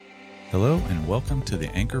Hello and welcome to the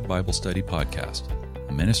Anchor Bible Study Podcast,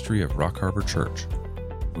 a ministry of Rock Harbor Church.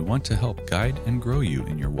 We want to help guide and grow you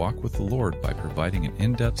in your walk with the Lord by providing an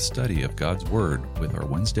in-depth study of God's Word with our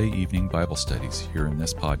Wednesday evening Bible studies here in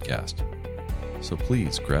this podcast. So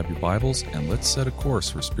please grab your Bibles and let's set a course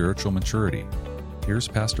for spiritual maturity. Here's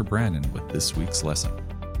Pastor Brandon with this week's lesson.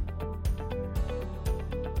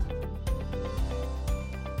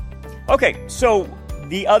 Okay, so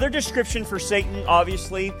the other description for Satan,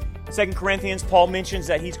 obviously, 2 Corinthians, Paul mentions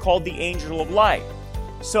that he's called the angel of light.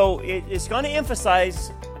 So it's going to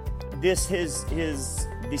emphasize this his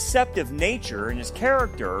deceptive nature and his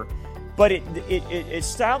character, but it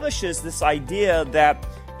establishes this idea that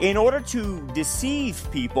in order to deceive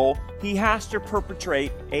people, he has to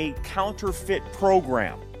perpetrate a counterfeit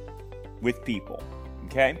program with people.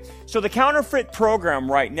 Okay? So the counterfeit program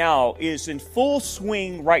right now is in full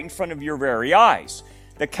swing right in front of your very eyes.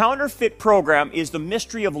 The counterfeit program is the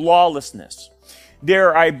mystery of lawlessness.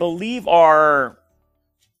 There, I believe, are,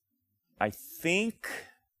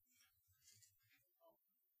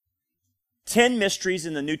 10 mysteries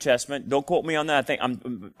in the New Testament. Don't quote me on that. I think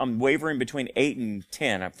I'm wavering between 8 and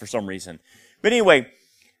 10 for some reason. But anyway,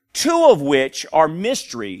 2 of which are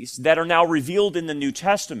mysteries that are now revealed in the New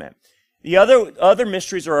Testament. The other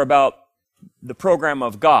mysteries are about the program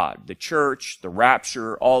of God, the church, the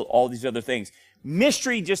rapture, all these other things.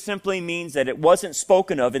 Mystery just simply means that it wasn't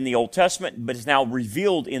spoken of in the Old Testament, but is now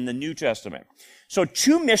revealed in the New Testament. So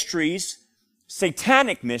 2 mysteries,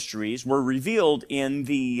 satanic mysteries, were revealed in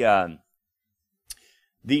the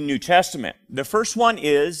New Testament. The first one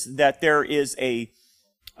is that there is a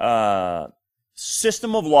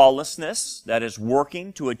system of lawlessness that is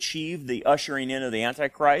working to achieve the ushering in of the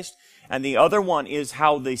Antichrist. And the other one is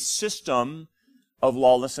how the system of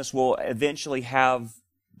lawlessness will eventually have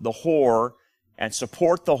the whore and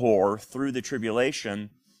support the whore through the tribulation,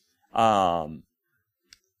 through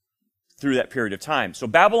that period of time. So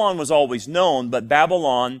Babylon was always known, but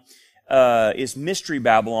Babylon is Mystery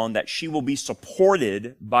Babylon, that she will be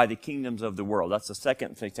supported by the kingdoms of the world. That's the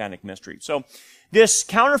second satanic mystery. So this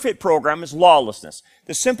counterfeit program is lawlessness.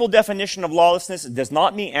 The simple definition of lawlessness does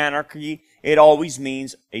not mean anarchy. It always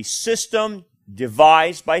means a system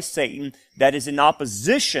devised by Satan that is in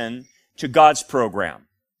opposition to God's program.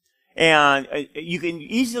 And you can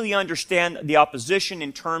easily understand the opposition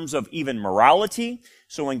in terms of even morality.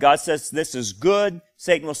 So when God says this is good,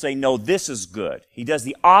 Satan will say, no, this is good. He does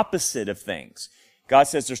the opposite of things. God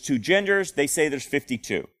says there's 2 genders. They say there's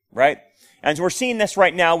 52, right? And so we're seeing this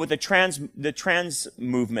right now with the trans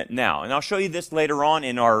movement now. And I'll show you this later on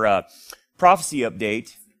in our prophecy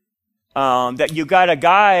update, that you got a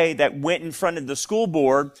guy that went in front of the school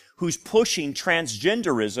board who's pushing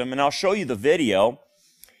transgenderism, and I'll show you the video,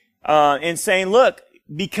 and saying, look,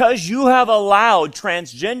 because you have allowed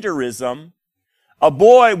transgenderism, a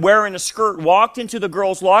boy wearing a skirt walked into the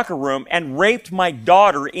girls' locker room and raped my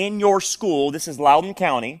daughter in your school. This is Loudoun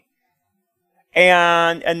County.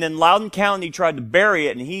 And then Loudoun County tried to bury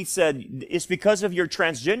it, and he said, it's because of your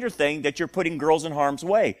transgender thing that you're putting girls in harm's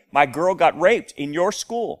way. My girl got raped in your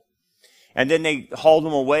school. And then they hauled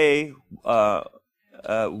him away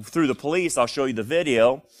through the police. I'll show you the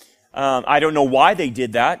video. I don't know why they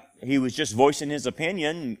did that. He was just voicing his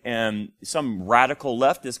opinion, and some radical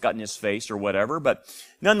leftist got in his face or whatever. But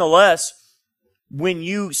nonetheless, when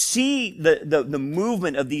you see the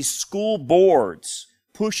movement of these school boards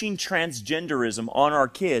pushing transgenderism on our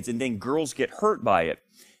kids, and then girls get hurt by it,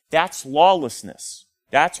 that's lawlessness.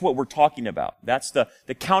 That's what we're talking about. That's the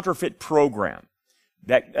counterfeit program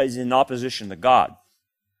that is in opposition to God.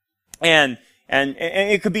 And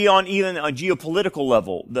it could be on even a geopolitical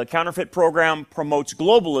level. The counterfeit program promotes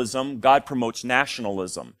globalism. God promotes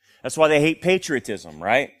nationalism. That's why they hate patriotism,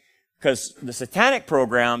 right? Because the satanic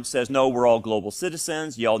program says, no, we're all global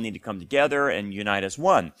citizens. You all need to come together and unite as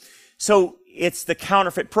one. So it's the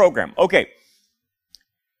counterfeit program. Okay.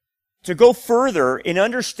 To go further, in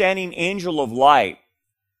understanding angel of light,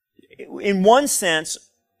 in one sense,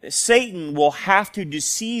 Satan will have to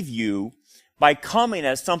deceive you by coming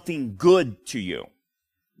as something good to you.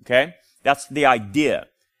 Okay? That's the idea.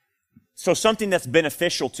 So something that's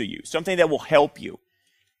beneficial to you, something that will help you.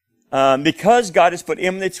 Because God has put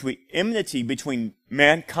enmity between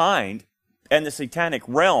mankind and the satanic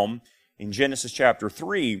realm in Genesis chapter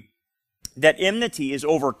 3, that enmity is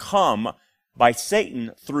overcome by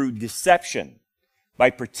Satan through deception,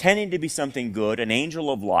 by pretending to be something good, an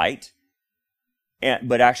angel of light,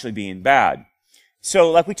 but actually being bad.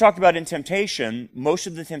 So like we talked about in temptation, most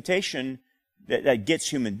of the temptation that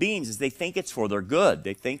gets human beings is they think it's for their good.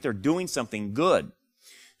 They think they're doing something good.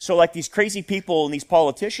 So like these crazy people and these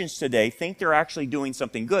politicians today think they're actually doing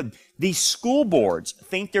something good. These school boards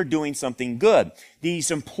think they're doing something good. These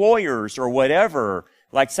employers or whatever,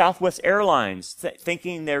 like Southwest Airlines,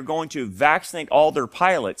 thinking they're going to vaccinate all their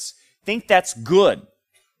pilots, think that's good.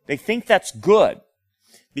 They think that's good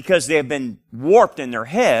because they have been warped in their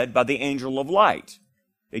head by the angel of light.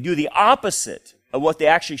 They do the opposite of what they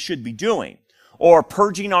actually should be doing. Or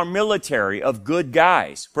purging our military of good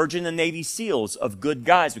guys, purging the Navy SEALs of good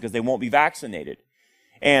guys because they won't be vaccinated.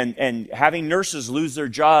 And having nurses lose their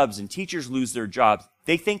jobs and teachers lose their jobs.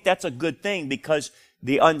 They think that's a good thing because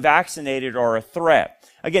the unvaccinated are a threat.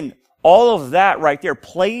 Again, all of that right there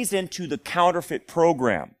plays into the counterfeit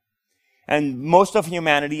program. And most of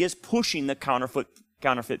humanity is pushing the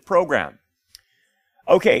counterfeit program.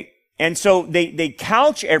 Okay, and so they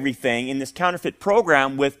couch everything in this counterfeit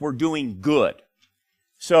program with we're doing good.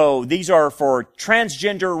 So these are for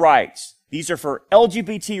transgender rights. These are for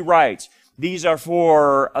LGBT rights. These are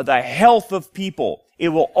for the health of people. It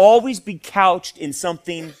will always be couched in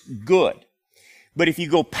something good. But if you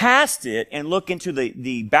go past it and look into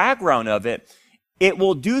the background of it, it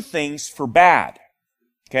will do things for bad.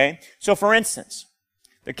 Okay? So for instance,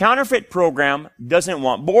 the counterfeit program doesn't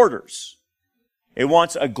want borders. It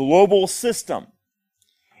wants a global system.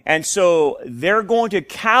 And so they're going to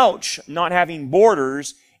couch not having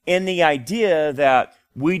borders in the idea that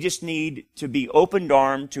we just need to be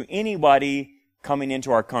open-armed to anybody coming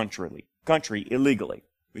into our country illegally.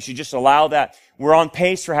 We should just allow that. We're on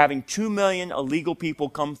pace for having 2 million illegal people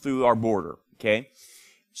come through our border. Okay?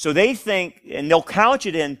 So they think, and they'll couch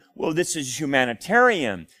it in, well, this is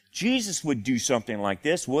humanitarian. Jesus would do something like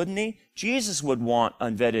this, wouldn't he? Jesus would want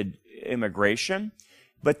unvetted immigration.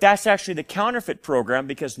 But that's actually the counterfeit program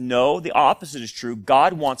because no, the opposite is true.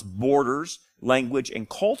 God wants borders, language, and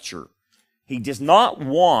culture. He does not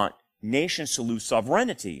want nations to lose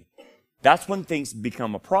sovereignty. That's when things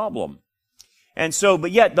become a problem. And so,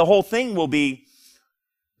 but yet the whole thing will be,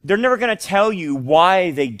 they're never going to tell you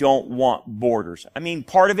why they don't want borders. I mean,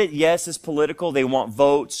 part of it, yes, is political. They want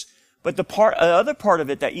votes. But the other part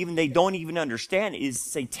of it that even they don't even understand is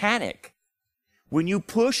satanic. When you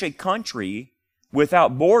push a country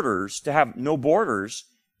without borders, to have no borders,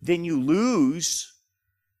 then you lose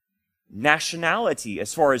nationality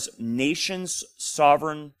as far as nations'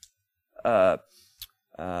 sovereign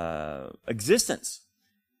existence.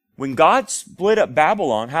 When God split up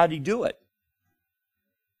Babylon, how did he do it?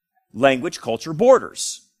 Language, culture,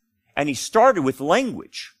 borders. And he started with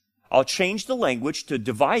language. I'll change the language to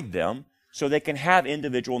divide them so they can have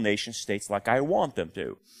individual nation states like I want them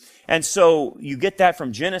to. And so you get that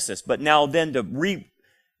from Genesis, but now then to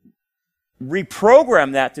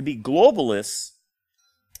reprogram that to be globalists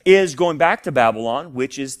is going back to Babylon,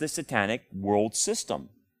 which is the satanic world system.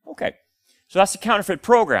 Okay, so that's the counterfeit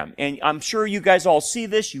program. And I'm sure you guys all see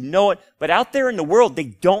this, you know it, but out there in the world, they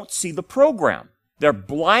don't see the program. They're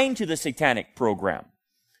blind to the satanic program.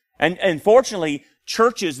 And unfortunately,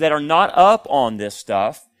 churches that are not up on this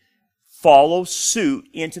stuff follow suit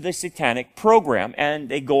into the satanic program, and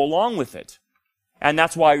they go along with it. And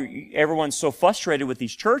that's why everyone's so frustrated with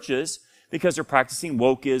these churches, because they're practicing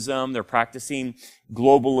wokeism, they're practicing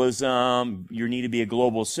globalism, you need to be a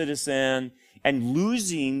global citizen, and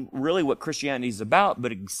losing really what Christianity is about,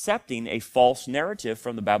 but accepting a false narrative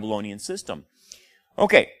from the Babylonian system.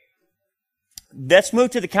 Okay, let's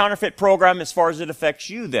move to the counterfeit program as far as it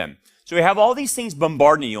affects you then. So we have all these things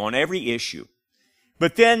bombarding you on every issue.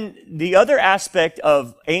 But then the other aspect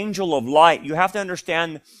of angel of light, you have to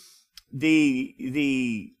understand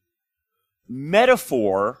the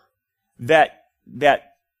metaphor that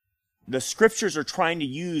the scriptures are trying to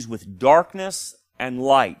use with darkness and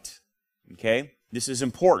light. Okay? This is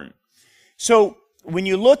important. So when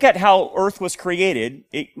you look at how earth was created,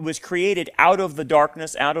 it was created out of the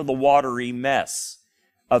darkness, out of the watery mess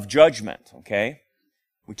of judgment. Okay?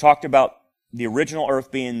 We talked about the original earth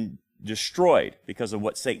being destroyed because of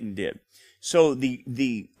what Satan did. So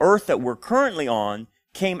the earth that we're currently on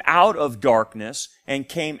came out of darkness and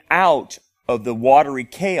came out of the watery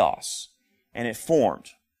chaos, and it formed.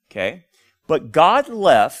 Okay? But God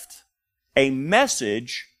left a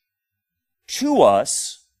message to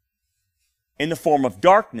us in the form of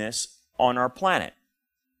darkness on our planet.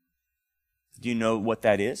 Do you know what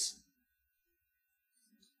that is?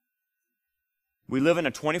 We live in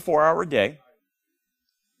a 24-hour day.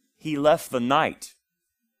 He left the night.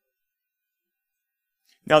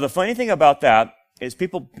 Now, the funny thing about that is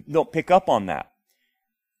people don't pick up on that.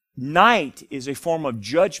 Night is a form of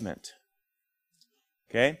judgment.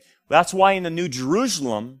 Okay? That's why in the New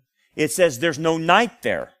Jerusalem, it says there's no night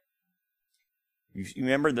there. You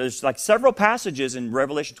remember, there's like several passages in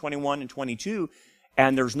Revelation 21 and 22,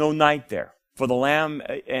 and there's no night there. For the Lamb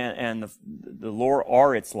and the Lord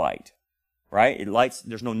are its light, right? It lights.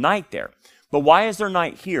 There's no night there. But why is there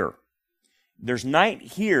night here? There's night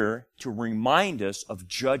here to remind us of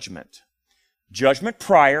judgment. Judgment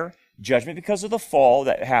prior, judgment because of the fall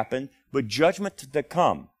that happened, but judgment to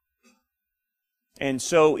come. And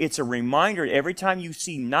so it's a reminder. Every time you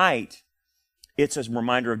see night, it's a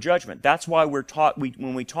reminder of judgment. That's why we're taught,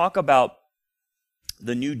 when we talk about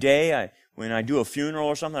the new day, when I do a funeral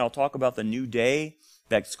or something, I'll talk about the new day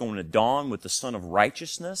that's going to dawn with the Son of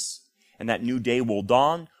Righteousness, and that new day will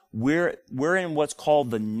dawn. We're in what's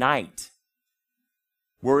called the night.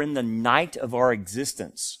 We're in the night of our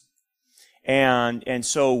existence. And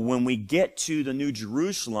so when we get to the New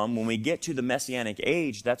Jerusalem, when we get to the Messianic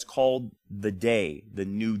age, that's called the day, the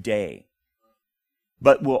new day.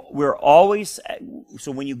 But we're always,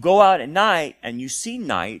 so when you go out at night and you see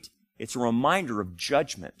night, it's a reminder of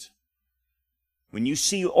judgment. When you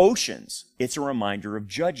see oceans, it's a reminder of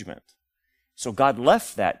judgment. So God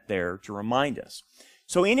left that there to remind us.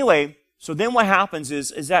 So anyway, so then what happens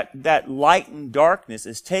is that light and darkness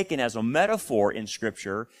is taken as a metaphor in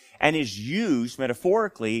Scripture and is used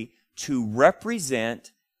metaphorically to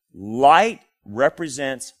represent, light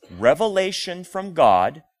represents revelation from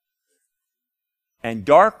God, and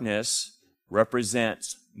darkness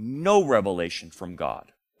represents no revelation from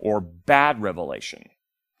God, or bad revelation.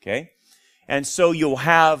 Okay? And so you'll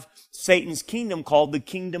have Satan's kingdom called the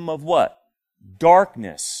kingdom of what?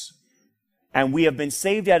 Darkness. And we have been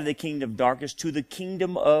saved out of the kingdom of darkness to the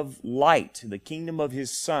kingdom of light, to the kingdom of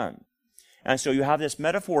His Son. And so you have this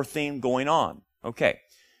metaphor theme going on. Okay.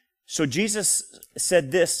 So Jesus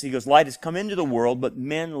said this, He goes, light has come into the world, but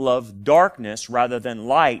men love darkness rather than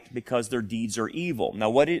light because their deeds are evil.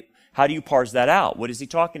 Now how do you parse that out? What is He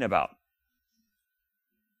talking about?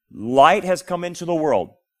 Light has come into the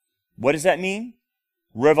world. What does that mean?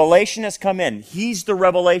 Revelation has come in. He's the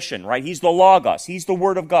revelation, right? He's the Logos. He's the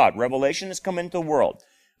Word of God. Revelation has come into the world.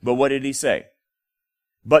 But what did He say?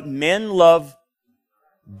 But men love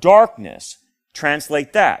darkness.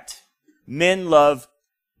 Translate that. Men love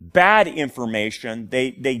bad information.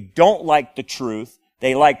 They don't like the truth.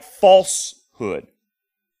 They like falsehood.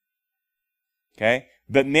 Okay?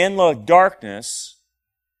 But men love darkness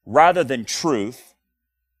rather than truth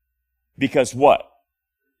because what?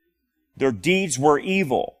 Their deeds were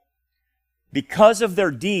evil. Because of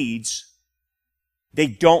their deeds, they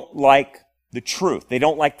don't like the truth. They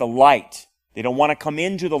don't like the light. They don't want to come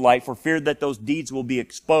into the light for fear that those deeds will be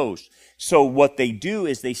exposed. So what they do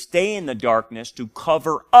is they stay in the darkness to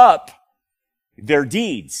cover up their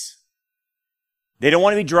deeds. They don't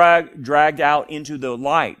want to be dragged out into the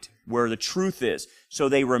light where the truth is. So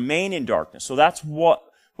they remain in darkness. So that's what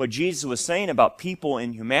Jesus was saying about people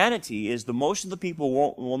in humanity is most of the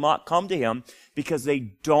people will not come to Him because they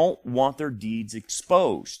don't want their deeds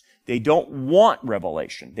exposed. They don't want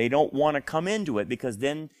revelation. They don't want to come into it because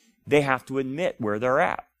then they have to admit where they're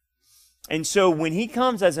at. And so when He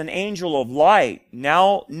comes as an angel of light,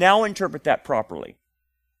 now interpret that properly.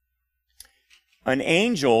 An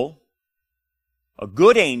angel, a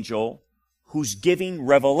good angel, who's giving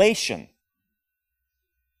revelation.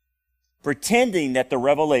 Pretending that the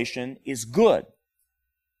revelation is good.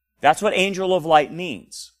 That's what angel of light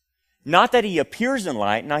means. Not that he appears in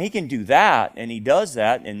light. Now, he can do that, and he does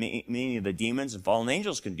that, and many of the demons and fallen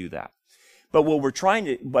angels can do that. But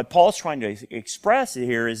what Paul's trying to express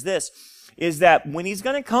here is this, is that when he's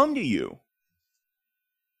going to come to you,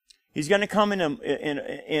 he's going to come in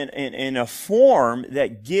a form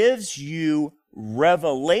that gives you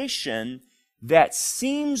revelation that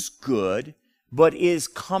seems good, but is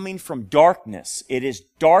coming from darkness. It is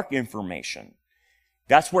dark information.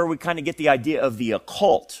 That's where we kind of get the idea of the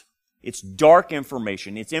occult. It's dark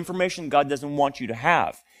information. It's information God doesn't want you to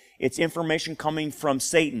have. It's information coming from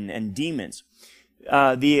Satan and demons.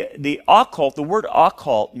 The occult, the word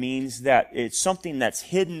occult means that it's something that's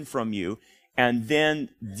hidden from you, and then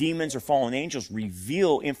demons or fallen angels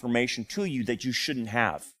reveal information to you that you shouldn't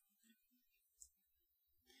have.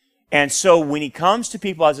 And so when He comes to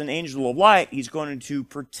people as an angel of light, He's going to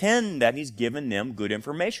pretend that He's given them good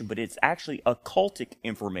information, but it's actually occultic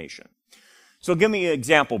information. So give me an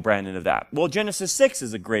example, Brandon, of that. Well, Genesis 6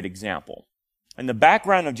 is a great example. And the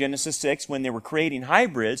background of Genesis 6, when they were creating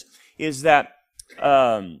hybrids, is that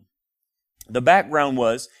the background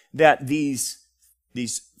was that these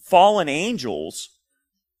fallen angels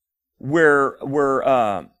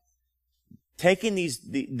were taking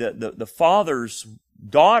the father's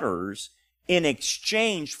daughters in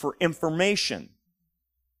exchange for information,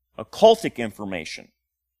 occultic information.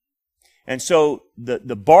 And so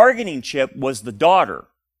the bargaining chip was the daughter.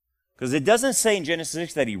 Because it doesn't say in Genesis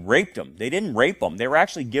 6 that he raped them. They didn't rape them. They were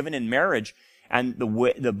actually given in marriage. And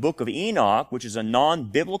the book of Enoch, which is a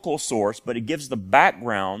non-biblical source, but it gives the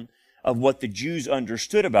background of what the Jews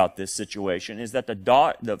understood about this situation, is that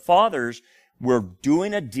the fathers were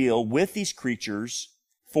doing a deal with these creatures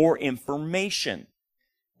for information.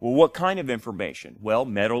 Well, what kind of information? Well,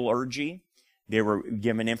 metallurgy. They were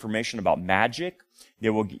given information about magic. They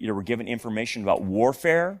were given information about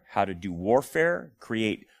warfare, how to do warfare,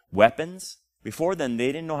 create weapons. Before then, they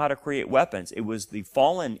didn't know how to create weapons. It was the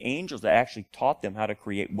fallen angels that actually taught them how to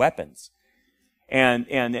create weapons. And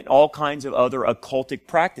all kinds of other occultic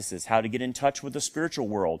practices, how to get in touch with the spiritual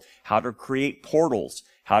world, how to create portals,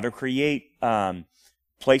 how to create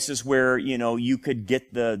places where, you could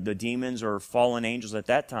get the demons or fallen angels at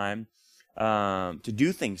that time to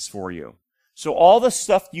do things for you. So all the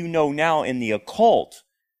stuff you know now in the occult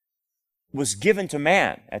was given to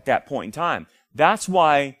man at that point in time. That's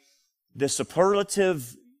why the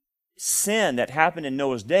superlative sin that happened in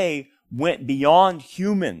Noah's day went beyond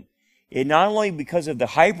human. It not only because of the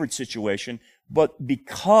hybrid situation, but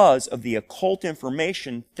because of the occult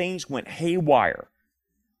information, things went haywire,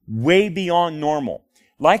 way beyond normal.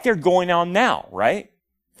 Like they're going on now, right?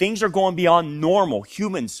 Things are going beyond normal.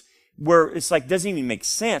 Humans, where it's like, doesn't even make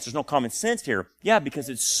sense. There's no common sense here. Yeah, because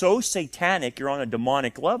it's so satanic, you're on a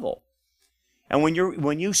demonic level. And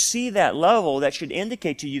when you see that level, that should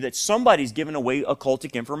indicate to you that somebody's giving away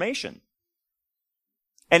occultic information.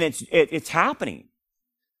 And it's happening.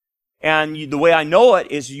 And the way I know it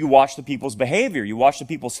is you watch the people's behavior, you watch the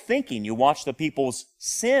people's thinking, you watch the people's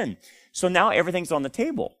sin. So now everything's on the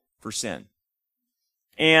table for sin.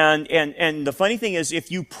 And the funny thing is, if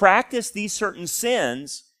you practice these certain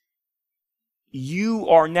sins, you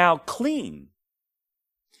are now clean.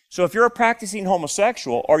 So if you're a practicing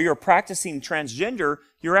homosexual or you're a practicing transgender,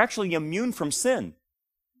 you're actually immune from sin.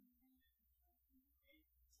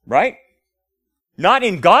 Right? Not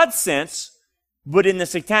in God's sense, but in the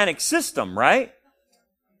satanic system, right?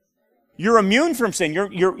 You're immune from sin.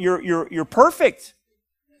 You're perfect.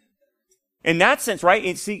 In that sense,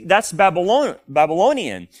 right? See, that's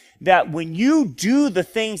Babylonian. That when you do the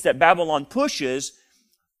things that Babylon pushes,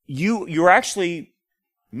 you're actually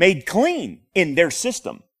made clean in their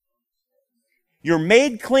system. You're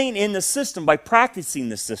made clean in the system by practicing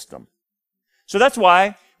the system. So that's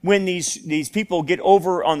why when these people get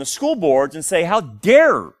over on the school boards and say, how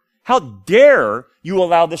dare you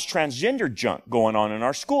allow this transgender junk going on in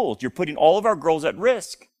our schools? You're putting all of our girls at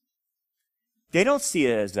risk. They don't see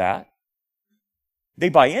it as that. They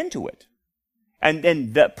buy into it. And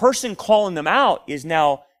then the person calling them out is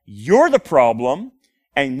now, you're the problem,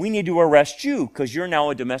 and we need to arrest you because you're now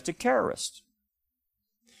a domestic terrorist.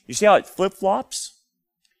 You see how it flip-flops?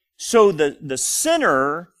 So the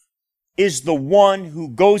sinner is the one who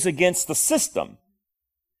goes against the system.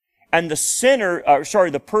 And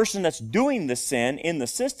the person that's doing the sin in the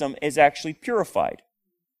system is actually purified.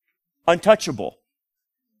 Untouchable.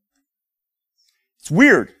 It's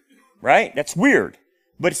weird, right? That's weird.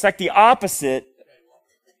 But it's like the opposite.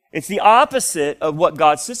 It's the opposite of what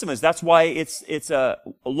God's system is. That's why it's a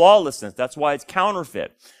lawlessness. That's why it's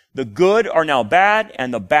counterfeit. The good are now bad,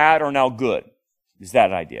 and the bad are now good. Is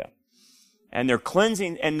that idea. And they're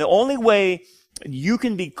cleansing, and the only way you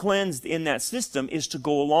can be cleansed in that system is to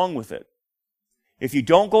go along with it. If you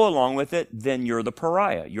don't go along with it, then you're the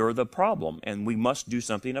pariah. You're the problem, and we must do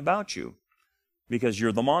something about you because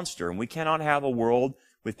you're the monster, and we cannot have a world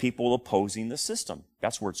with people opposing the system.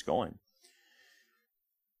 That's where it's going.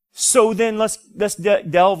 So then let's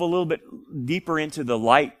delve a little bit deeper into the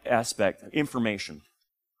light aspect, information.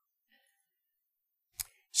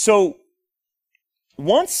 So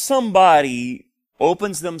once somebody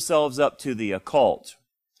opens themselves up to the occult,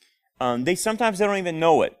 they don't even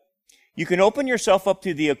know it. You can open yourself up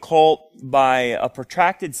to the occult by a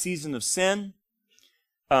protracted season of sin.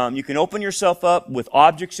 You can open yourself up with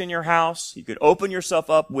objects in your house. You could open yourself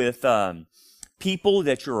up with people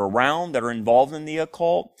that you're around that are involved in the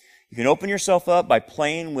occult. You can open yourself up by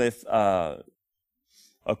playing with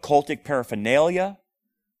occultic paraphernalia,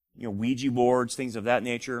 Ouija boards, things of that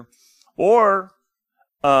nature, or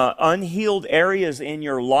unhealed areas in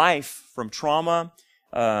your life from trauma,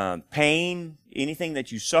 pain, anything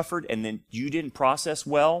that you suffered and then you didn't process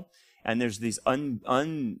well, and there's these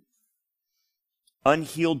unhealed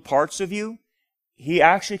parts of you. He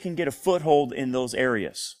actually can get a foothold in those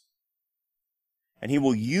areas. And he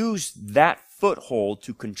will use that foothold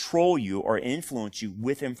to control you or influence you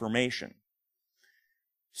with information.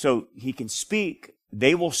 So he can speak,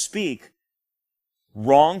 they will speak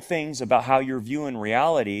wrong things about how you're viewing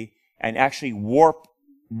reality, and actually warp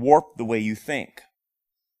the way you think.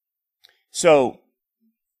 So,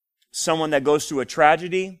 someone that goes through a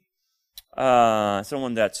tragedy,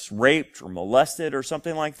 someone that's raped or molested or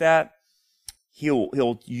something like that,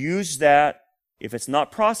 he'll use that, if it's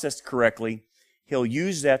not processed correctly, he'll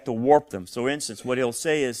use that to warp them. So, for instance, what he'll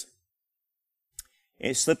say is,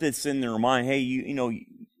 it slip this in their mind, hey,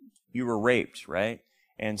 you were raped, right?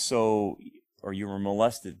 And so, or you were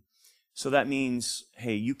molested. So that means,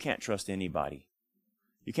 hey, you can't trust anybody.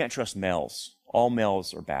 You can't trust males. All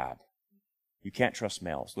males are bad. You can't trust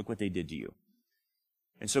males. Look what they did to you.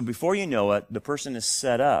 And so before you know it, the person is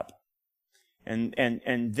set up. And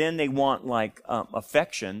then they want like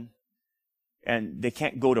affection. And they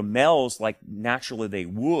can't go to males like naturally they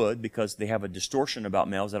would because they have a distortion about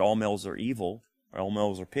males that all males are evil or all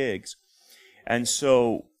males are pigs. And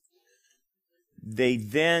so they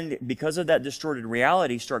then, because of that distorted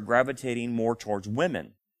reality, start gravitating more towards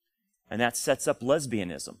women. And that sets up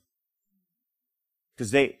lesbianism.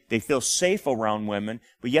 Because they feel safe around women,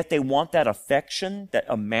 but yet they want that affection that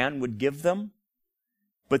a man would give them.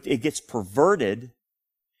 But it gets perverted,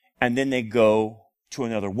 and then they go to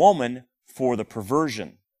another woman for the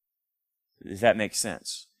perversion. Does that make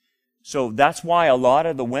sense? So that's why a lot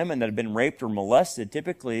of the women that have been raped or molested,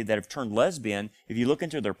 typically that have turned lesbian, if you look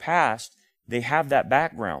into their past, they have that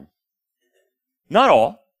background. Not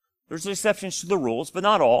all. There's exceptions to the rules, but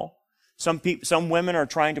not all. Some women are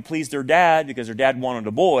trying to please their dad because their dad wanted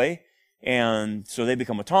a boy, and so they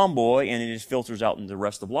become a tomboy, and it just filters out into the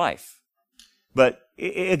rest of life. But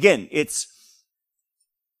again, it's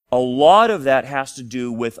a lot of that has to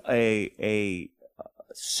do with a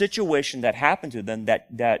situation that happened to them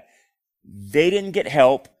that they didn't get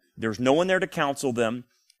help. There's no one there to counsel them,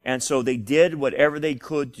 and so they did whatever they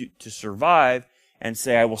could to survive and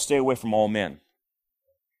say, I will stay away from all men.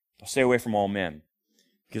 I'll stay away from all men.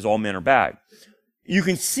 Because all men are bad. You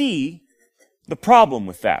can see the problem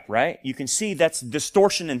with that, right? You can see that's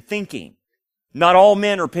distortion in thinking. Not all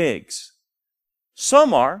men are pigs.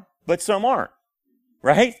 Some are, but some aren't,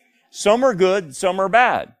 right? Some are good, some are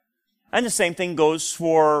bad. And the same thing goes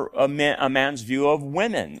for a man's view of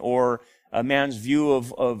women or a man's view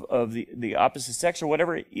of the opposite sex or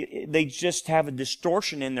whatever. They just have a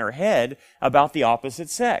distortion in their head about the opposite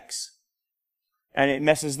sex. And it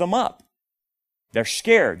messes them up. They're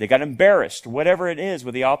scared. They got embarrassed, whatever it is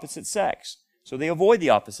with the opposite sex. So they avoid the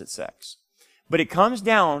opposite sex. But it comes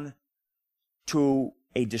down to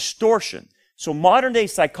a distortion. So modern day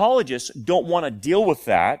psychologists don't want to deal with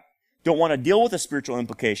that, don't want to deal with the spiritual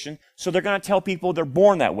implication, so they're going to tell people they're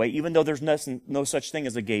born that way, even though there's no such thing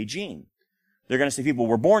as a gay gene. They're going to say people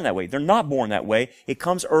were born that way. They're not born that way. It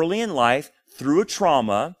comes early in life through a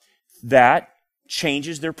trauma that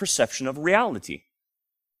changes their perception of reality.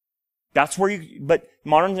 That's where but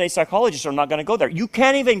modern day psychologists are not going to go there. You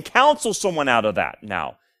can't even counsel someone out of that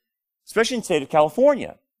now, especially in the state of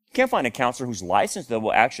California. You can't find a counselor who's licensed that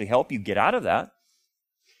will actually help you get out of that.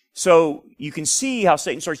 So you can see how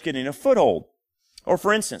Satan starts getting a foothold. Or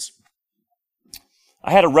for instance,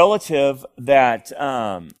 I had a relative that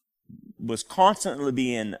was constantly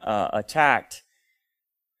being attacked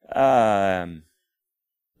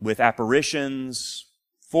with apparitions,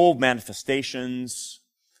 full manifestations,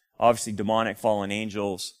 obviously demonic fallen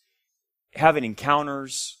angels, having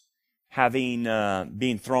encounters, having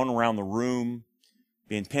being thrown around the room,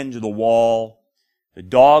 being pinned to the wall. The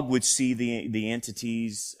dog would see the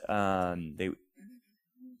entities. One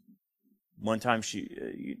time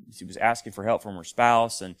she was asking for help from her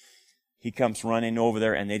spouse, and he comes running over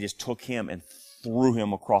there, and they just took him and threw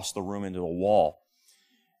him across the room into the wall.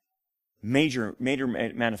 Major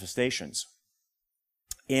manifestations,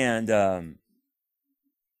 and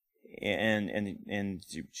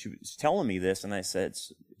she was telling me this, and I said,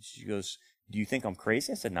 she goes, do you think I'm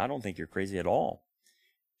crazy? I said, no, I don't think you're crazy at all.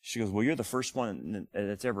 She goes, well, you're the first one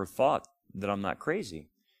that's ever thought that I'm not crazy.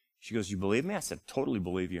 She goes, you believe me? I said, totally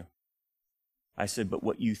believe you. I said, but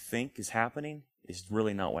what you think is happening is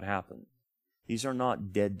really not what happened. These are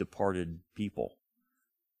not dead, departed people.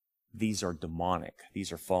 These are demonic.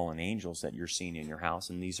 These are fallen angels that you're seeing in your house,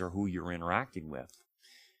 and these are who you're interacting with.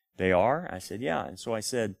 They are? I said, yeah. And so I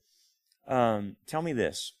said, tell me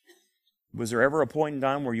this. Was there ever a point in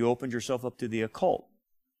time where you opened yourself up to the occult?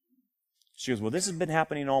 She goes, well, this has been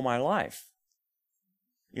happening all my life.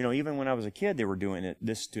 You know, even when I was a kid, they were doing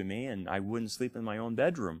this to me, and I wouldn't sleep in my own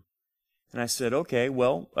bedroom. And I said, okay,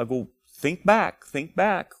 well, I go, think back.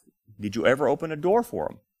 Did you ever open a door for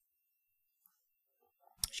them?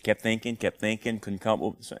 She kept thinking, couldn't come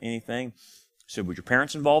up with anything. She said, were your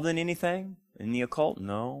parents involved in anything? In the occult?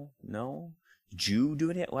 No. Did you do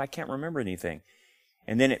it? Well, I can't remember anything.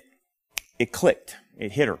 And then it clicked.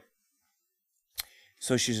 It hit her.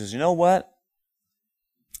 So she says, you know what?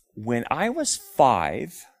 When I was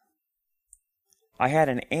 5, I had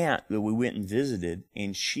an aunt that we went and visited,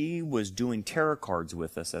 and she was doing tarot cards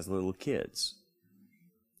with us as little kids.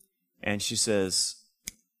 And she says,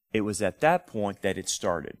 it was at that point that it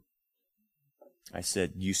started. I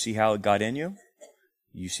said, you see how it got in you?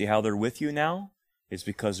 You see how they're with you now? It's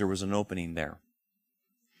because there was an opening there.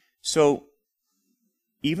 So,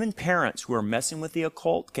 even parents who are messing with the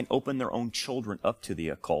occult can open their own children up to the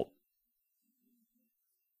occult.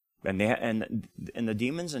 And the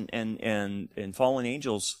demons and fallen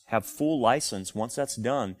angels have full license, once that's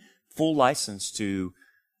done, full license to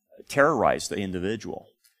terrorize the individual.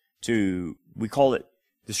 We call it,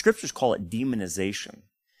 the scriptures call it demonization.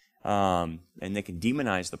 And they can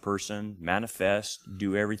demonize the person, manifest,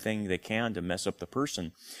 do everything they can to mess up the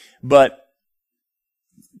person. But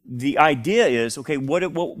the idea is, okay,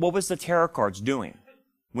 what was the tarot cards doing?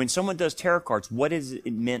 When someone does tarot cards, what is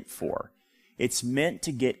it meant for? It's meant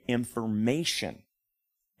to get information,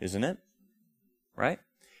 isn't it? Right?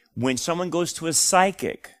 When someone goes to a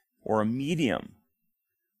psychic or a medium,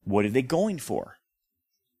 what are they going for?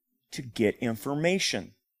 To get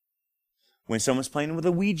information. When someone's playing with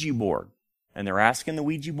a Ouija board and they're asking the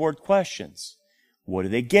Ouija board questions, what are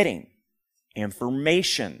they getting?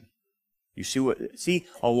 Information. You see,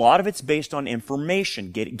 a lot of it's based on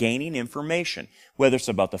information, gaining information. Whether it's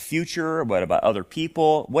about the future, about other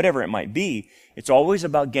people, whatever it might be, it's always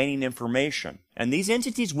about gaining information. And these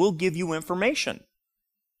entities will give you information.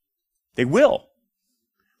 They will.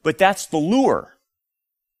 But that's the lure.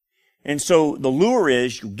 And so the lure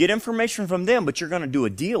is you get information from them, but you're going to do a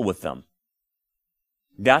deal with them.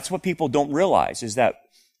 That's what people don't realize, is that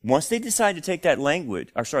once they decide to take that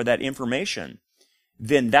that information,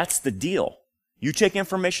 then that's the deal. You take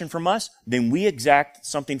information from us, then we exact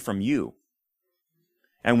something from you.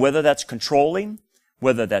 And whether that's controlling,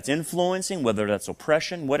 whether that's influencing, whether that's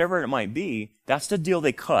oppression, whatever it might be, that's the deal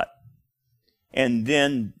they cut. And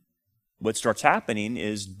then what starts happening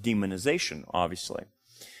is demonization, obviously.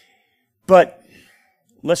 But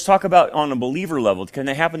let's talk about on a believer level. Can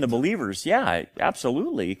it happen to believers? Yeah,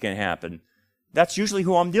 absolutely it can happen. That's usually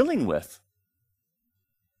who I'm dealing with.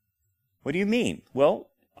 What do you mean?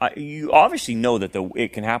 Well, you obviously know that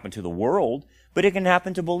it can happen to the world, but it can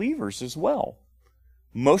happen to believers as well.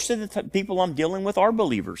 Most of the people I'm dealing with are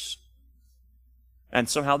believers. And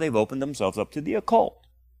somehow they've opened themselves up to the occult.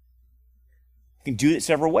 You can do it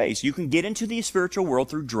several ways. You can get into the spiritual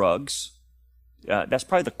world through drugs. That's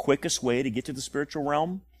probably the quickest way to get to the spiritual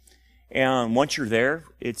realm. And once you're there,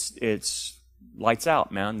 it's lights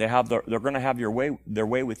out, man. They're going to have their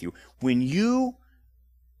way with you.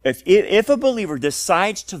 If a believer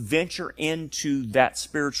decides to venture into that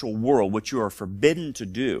spiritual world, which you are forbidden to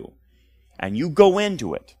do, and you go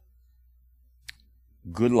into it,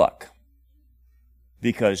 good luck.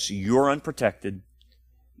 Because you're unprotected.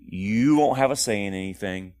 You won't have a say in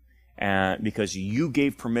anything. And because you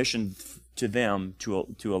gave permission to them to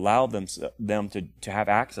allow them to have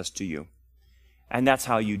access to you. And that's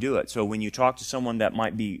how you do it. So when you talk to someone that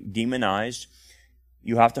might be demonized,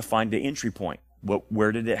 you have to find the entry point.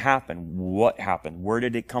 Where did it happen? What happened? Where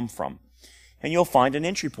did it come from? And you'll find an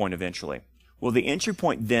entry point eventually. Well, the entry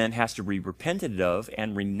point then has to be repented of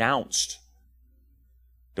and renounced.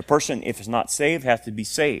 The person, if it's not saved, has to be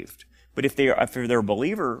saved. But if they're a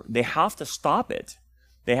believer, they have to stop it.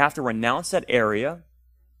 They have to renounce that area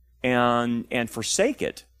and forsake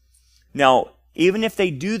it. Now, even if they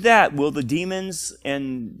do that, will the demons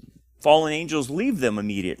and fallen angels leave them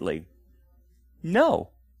immediately? No.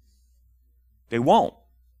 They won't.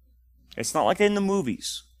 It's not like in the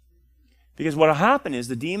movies. Because what will happen is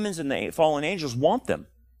the demons and the fallen angels want them.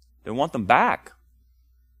 They want them back.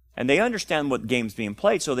 And they understand what game's being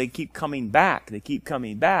played, so they keep coming back. They keep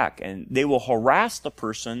coming back. And they will harass the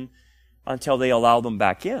person until they allow them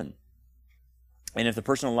back in. And if the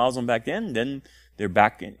person allows them back in, then they're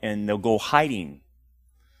back in, and they'll go hiding.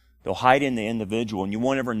 They'll hide in the individual, and you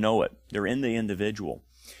won't ever know it. They're in the individual.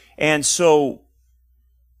 And so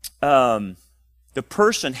the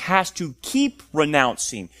person has to keep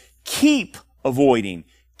renouncing, keep avoiding,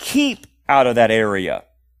 keep out of that area.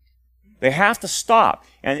 They have to stop.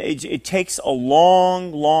 And it takes a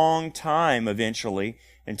long, long time eventually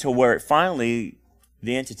until where finally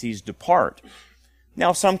the entities depart.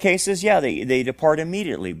 Now, some cases, yeah, they depart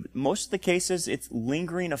immediately. But most of the cases, it's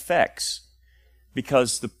lingering effects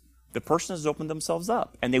because the person has opened themselves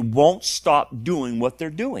up and they won't stop doing what they're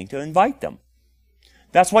doing to invite them.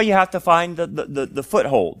 That's why you have to find the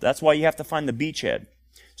foothold. That's why you have to find the beachhead.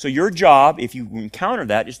 So your job, if you encounter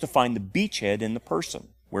that, is to find the beachhead in the person.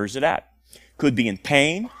 Where's it at? Could be in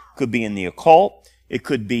pain, could be in the occult, it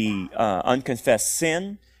could be unconfessed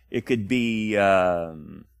sin, it could be a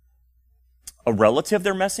relative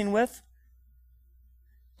they're messing with.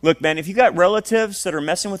 Look, man, if you got relatives that are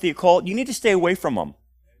messing with the occult, you need to stay away from them.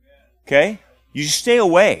 Okay? You just stay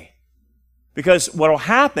away. Because what will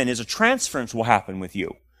happen is a transference will happen with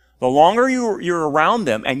you. The longer you're around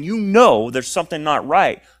them and you know there's something not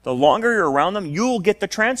right, the longer you're around them, you'll get the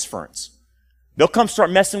transference. They'll come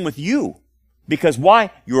start messing with you. Because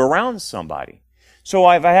why? You're around somebody. So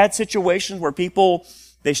I've had situations where people,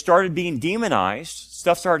 they started being demonized.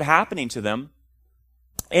 Stuff started happening to them.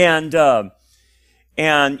 And I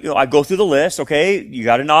go through the list. Okay, you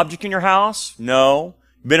got an object in your house? No.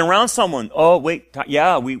 Been around someone? Oh, wait,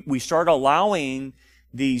 yeah, we started allowing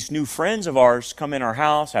these new friends of ours come in our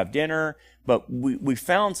house, have dinner, but we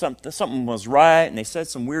found something was right, and they said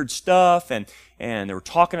some weird stuff, and they were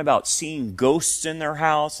talking about seeing ghosts in their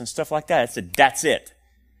house and stuff like that. I said, that's it.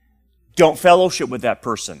 Don't fellowship with that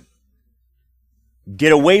person.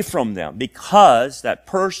 Get away from them, because that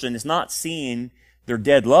person is not seeing their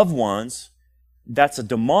dead loved ones. That's a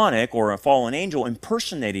demonic or a fallen angel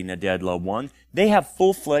impersonating a dead loved one. They have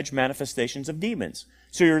full-fledged manifestations of demons.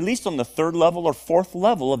 So you're at least on the 3rd level or 4th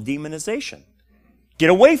level of demonization. Get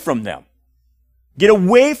away from them. Get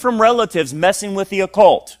away from relatives messing with the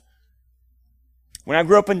occult. When I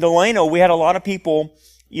grew up in Delano, we had a lot of people,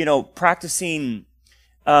 practicing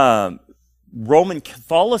Roman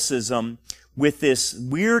Catholicism with this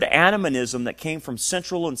weird animism that came from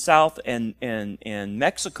Central and South and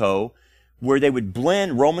Mexico, where they would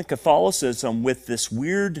blend Roman Catholicism with this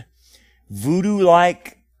weird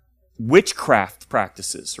voodoo-like witchcraft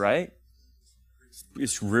practices, right?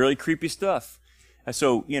 It's really creepy stuff. And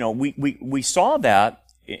so, we saw that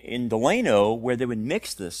in Delano, where they would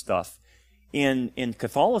mix this stuff in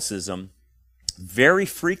Catholicism. Very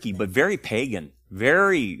freaky, but very pagan,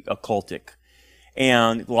 very occultic,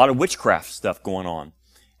 and a lot of witchcraft stuff going on.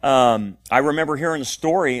 I remember hearing a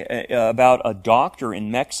story about a doctor in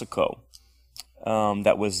Mexico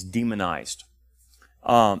that was demonized.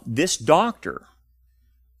 This doctor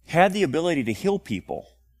had the ability to heal people.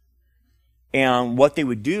 And what they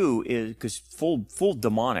would do is, because full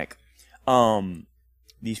demonic,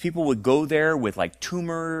 these people would go there with like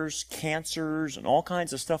tumors, cancers, and all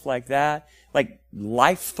kinds of stuff like that, like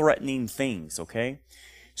life-threatening things, okay?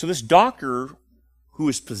 So this doctor who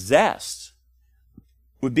is possessed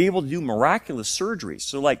would be able to do miraculous surgeries.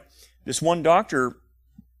 So like this one doctor,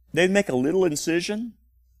 they'd make a little incision,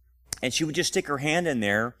 and she would just stick her hand in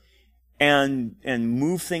there and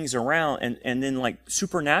move things around, and then like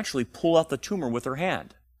supernaturally pull out the tumor with her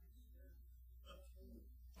hand.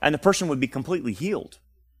 And the person would be completely healed.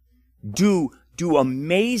 Do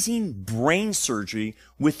amazing brain surgery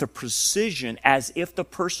with the precision as if the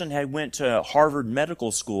person had went to Harvard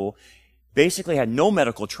Medical School, basically had no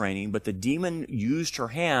medical training, but the demon used her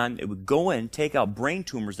hand. It would go in, take out brain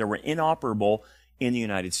tumors that were inoperable in the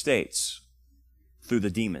United States through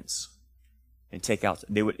the demons. And take out,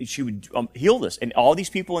 she would heal this. And all these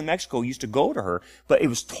people in Mexico used to go to her, but it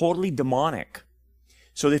was totally demonic.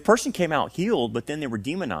 So the person came out healed, but then they were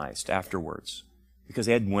demonized afterwards because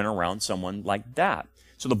they had went around someone like that.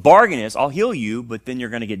 So the bargain is, I'll heal you, but then you're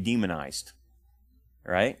going to get demonized.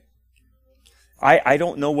 Right? I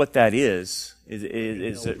don't know what that is.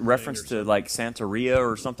 Is it reference to like Santeria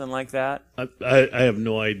or something like that? I have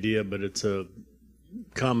no idea, but it's a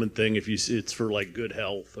common thing. If it's for like good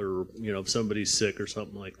health, or if somebody's sick or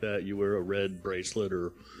something like that, you wear a red bracelet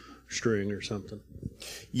or string or something.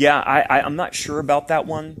 Yeah, I'm not sure about that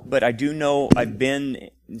one, but I do know I've been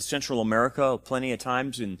in Central America plenty of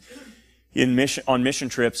times on mission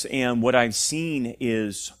trips, and what I've seen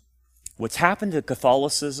is what's happened to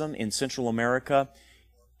Catholicism in Central America.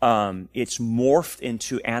 It's morphed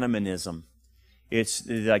into animism. It's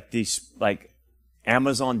like these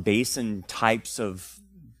Amazon basin types of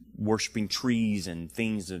worshiping trees and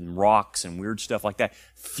things and rocks and weird stuff like that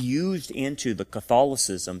fused into the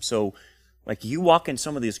Catholicism. So like you walk in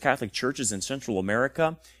some of these Catholic churches in Central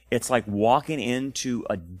America, it's like walking into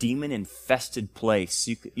a demon-infested place.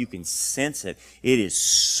 You can sense it. It is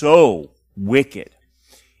so wicked.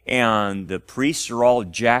 And the priests are all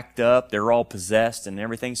jacked up. They're all possessed and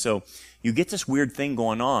everything. So you get this weird thing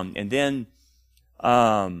going on. And then,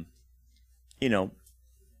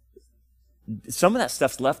 some of that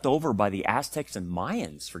stuff's left over by the Aztecs and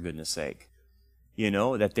Mayans, for goodness sake.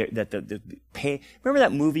 Remember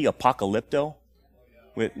that movie Apocalypto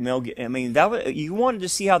with Mel? You wanted to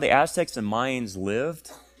see how the Aztecs and Mayans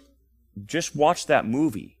lived? Just watch that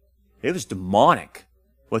movie. It was demonic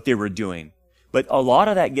what they were doing. But a lot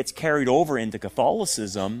of that gets carried over into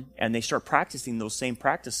Catholicism, and they start practicing those same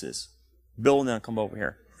practices. Bill, and then I'll come over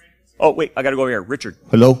here. Oh, wait, I got to go over here. Richard.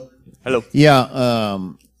 Hello? Hello. Yeah,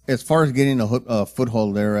 as far as getting a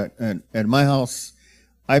foothold there at my house,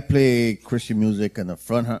 I play Christian music in the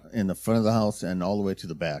front of the house and all the way to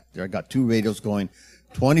the back. I got 2 radios going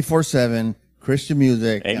 24/7, Christian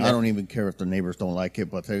music. Amen. I don't even care if the neighbors don't like it,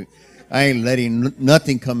 but I ain't letting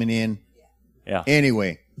nothing coming in. Yeah.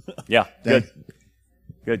 Anyway. Yeah, good.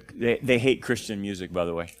 Good. They hate Christian music, by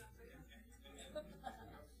the way.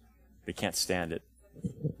 They can't stand it.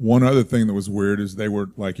 One other thing that was weird is they were,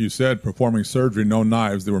 like you said, performing surgery, no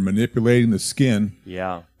knives. They were manipulating the skin.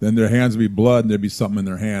 Yeah. Then their hands would be blood, and there'd be something in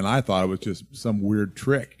their hand. I thought it was just some weird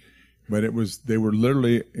trick, but they were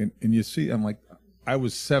literally, and you see, I'm like, I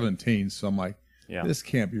was 17, so I'm like, this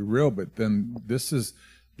can't be real. But then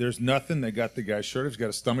there's nothing. They got the guy's shirt. He's got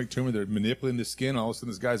a stomach tumor. They're manipulating the skin. All of a sudden,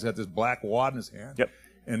 this guy's got this black wad in his hand. Yep.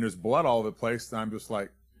 And there's blood all over the place. And I'm just like,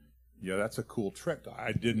 yeah, that's a cool trick.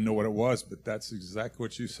 I didn't know what it was, but that's exactly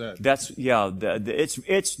what you said.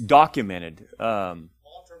 It's documented.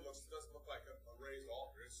 Altar doesn't look like a raised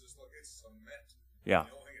altar. It's cement. Yeah.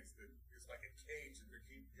 The only thing it's like a cage, and they're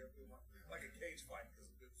keeping like a cage fight because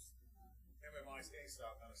there's MMA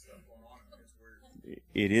style kind of stuff going on. It's weird.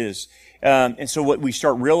 It is. And so what we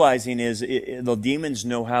start realizing is the demons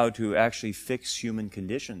know how to actually fix human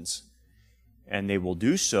conditions. And they will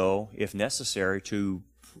do so, if necessary, to,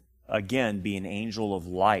 again, be an angel of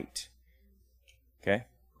light. Okay?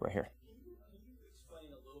 Right here. Can you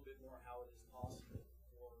explain a little bit more how it is possible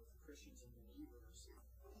for Christians and believers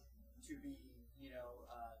to be,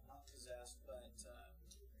 not possessed, but,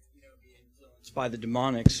 be influenced by the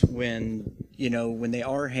demonics when they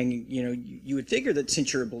are hanging, you would figure that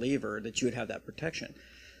since you're a believer that you would have that protection.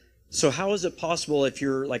 So how is it possible if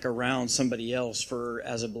you're like around somebody else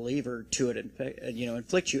as a believer to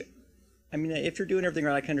inflict you? I mean, if you're doing everything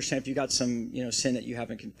right, I can understand if you got some, sin that you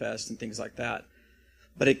haven't confessed and things like that.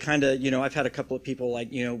 But it kind of, I've had a couple of people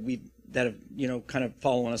that have, kind of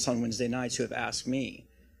following us on Wednesday nights who have asked me,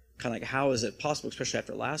 kind of like, how is it possible, especially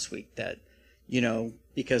after last week, that,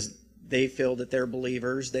 because they feel that they're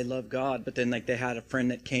believers, they love God, but then like they had a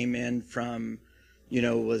friend that came in from,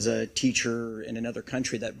 was a teacher in another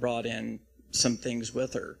country that brought in some things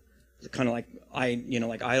with her, kind of like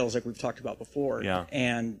like idols, like we've talked about before. Yeah.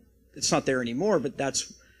 And it's not there anymore, but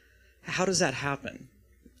how does that happen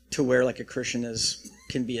to where like a Christian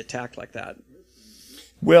can be attacked like that?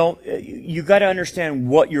 Well, you got to understand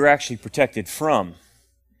what you're actually protected from.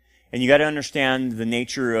 And you got to understand the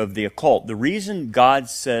nature of the occult. The reason God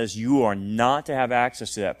says you are not to have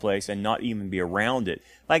access to that place and not even be around it.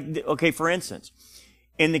 Like, okay, for instance,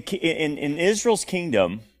 in Israel's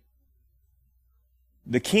kingdom,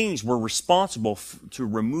 the kings were responsible to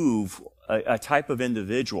remove a type of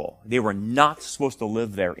individual. They were not supposed to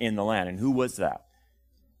live there in the land. And who was that?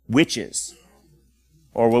 Witches.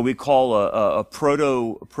 Or what we call a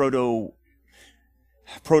proto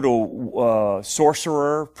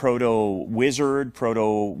sorcerer, proto wizard,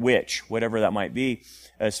 proto witch, whatever that might be,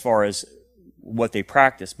 as far as what they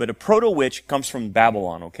practice. But a proto witch comes from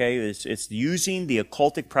Babylon. Okay, it's using the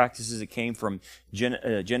occultic practices that came from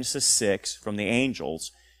Genesis 6, from the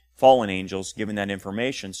angels, fallen angels, giving that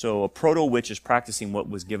information. So a proto witch is practicing what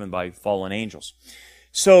was given by fallen angels.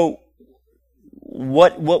 So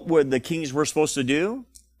what were the kings were supposed to do?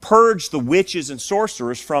 Purge the witches and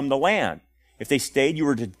sorcerers from the land. If they stayed, you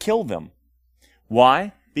were to kill them.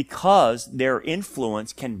 Why? Because their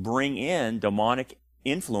influence can bring in demonic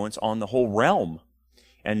influence on the whole realm,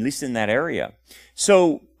 and at least in that area.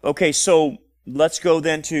 So let's go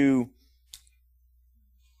then to,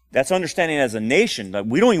 that's understanding as a nation that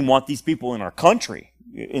we don't even want these people in our country,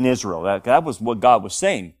 in Israel. That was what God was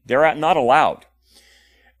saying. They're not allowed.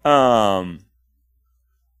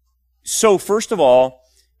 So first of all,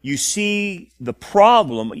 you see the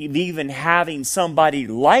problem of even having somebody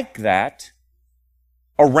like that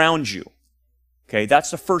around you. Okay, that's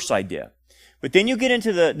the first idea. But then you get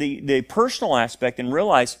into the personal aspect and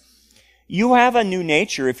realize you have a new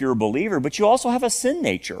nature if you're a believer, but you also have a sin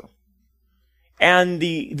nature. And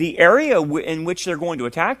the area in which they're going to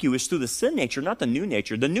attack you is through the sin nature, not the new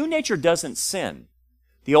nature. The new nature doesn't sin.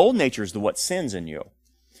 The old nature is what sins in you.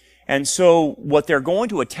 And so what they're going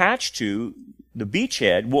to attach to, the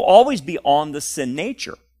beachhead, will always be on the sin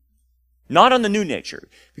nature, not on the new nature,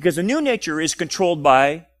 because the new nature is controlled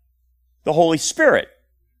by the Holy Spirit.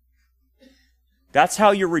 That's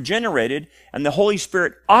how you're regenerated, and the Holy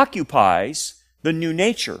Spirit occupies the new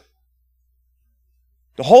nature.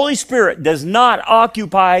 The Holy Spirit does not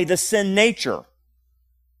occupy the sin nature.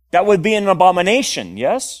 That would be an abomination,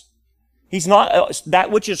 yes? He's not, that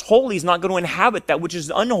which is holy is not going to inhabit that which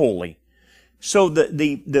is unholy. So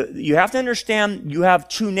you have to understand you have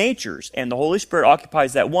two natures, and the Holy Spirit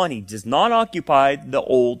occupies that one. He does not occupy the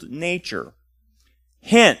old nature.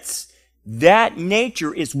 Hence, that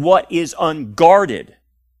nature is what is unguarded,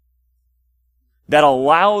 that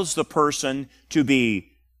allows the person to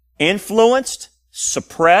be influenced,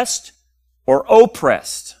 suppressed, or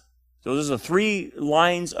oppressed. So those are the three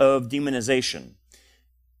lines of demonization.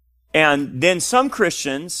 And then some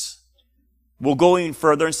Christians will go even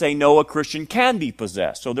further and say, no, a Christian can be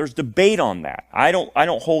possessed. So there's debate on that. I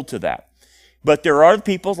don't hold to that. But there are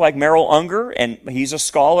people like Merrill Unger, and he's a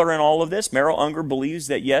scholar in all of this. Merrill Unger believes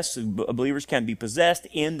that yes, believers can be possessed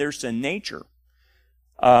in their sin nature.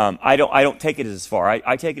 I don't take it as far.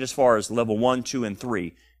 I take it as far as level 1, 2, and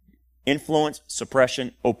 3. Influence,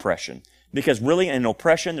 suppression, oppression. Because really in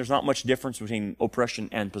oppression, there's not much difference between oppression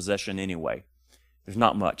and possession anyway. There's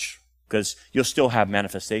not much. Because you'll still have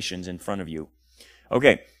manifestations in front of you.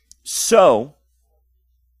 Okay, so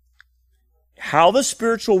how the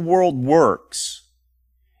spiritual world works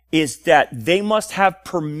is that they must have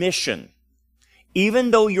permission.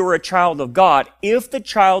 Even though you're a child of God, if the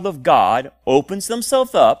child of God opens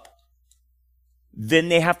themselves up, then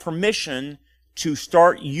they have permission to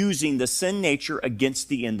start using the sin nature against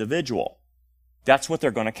the individual. That's what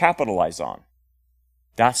they're going to capitalize on.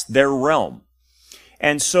 That's their realm.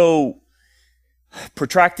 And so,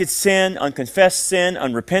 protracted sin, unconfessed sin,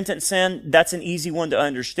 unrepentant sin, that's an easy one to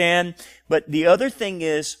understand. But the other thing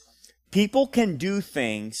is, people can do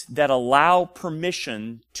things that allow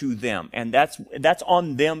permission to them. And that's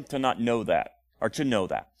on them to not know that, or to know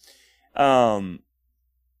that.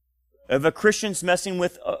 If a Christian's messing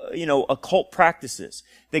with, occult practices,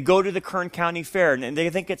 they go to the Kern County Fair and they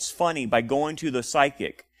think it's funny by going to the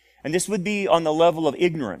psychic. And this would be on the level of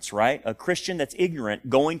ignorance, right? A Christian that's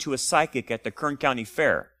ignorant going to a psychic at the Kern County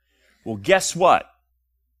Fair. Well, guess what?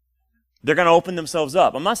 They're going to open themselves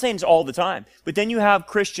up. I'm not saying it's all the time, but then you have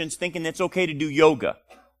Christians thinking it's okay to do yoga.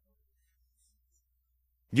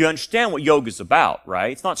 Do you understand what yoga is about,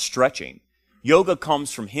 right? It's not stretching. Yoga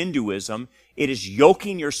comes from Hinduism. It is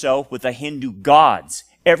yoking yourself with the Hindu gods.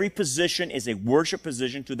 Every position is a worship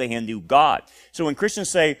position to the Hindu god. So when Christians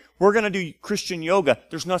say, we're going to do Christian yoga,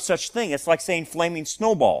 there's no such thing. It's like saying flaming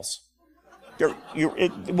snowballs.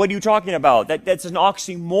 What are you talking about? That's an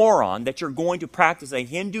oxymoron that you're going to practice a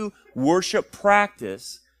Hindu worship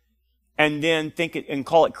practice and then think it and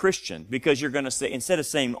call it Christian, because you're going to say, instead of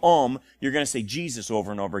saying you're going to say Jesus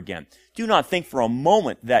over and over again. Do not think for a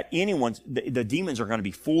moment that the demons are going to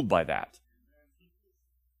be fooled by that.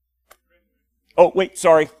 Oh, wait,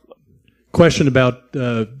 sorry. Question about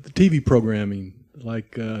the TV programming,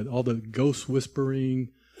 like all the ghost whispering,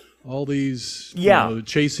 all these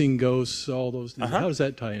chasing ghosts, all those things. How does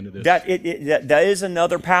that tie into this? That is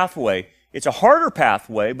another pathway. It's a harder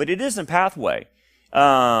pathway, but it is a pathway.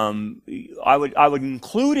 I would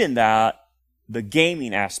include in that the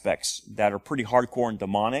gaming aspects that are pretty hardcore and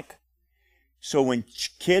demonic. So when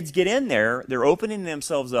kids get in there, they're opening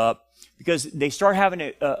themselves up because they start having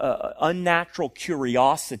an unnatural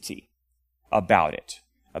curiosity about it,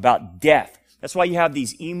 about death. That's why you have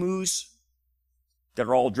these emus that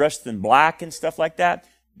are all dressed in black and stuff like that.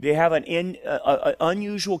 They have an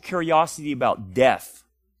unusual curiosity about death,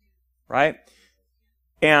 right?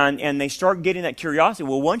 And they start getting that curiosity.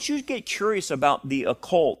 Well, once you get curious about the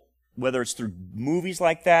occult, whether it's through movies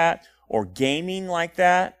like that or gaming like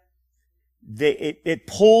that, it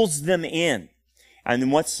pulls them in. And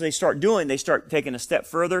then once they start doing, they start taking a step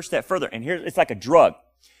further. And here, it's like a drug.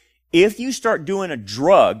 If you start doing a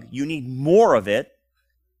drug, you need more of it,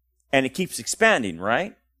 and it keeps expanding,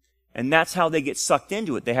 right? And that's how they get sucked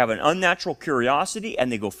into it. They have an unnatural curiosity,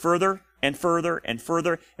 and they go further and further and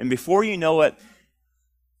further. And before you know it,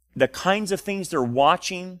 the kinds of things they're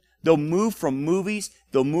watching, they'll move from movies,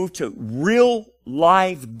 they'll move to real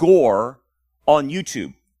live gore on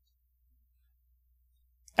YouTube.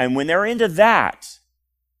 And when they're into that,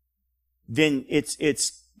 then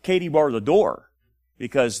it's Katie bar the door,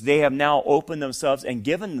 because they have now opened themselves and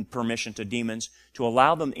given permission to demons to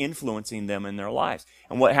allow them influencing them in their lives.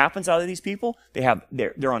 And what happens out of these people?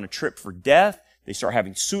 They're on a trip for death. They start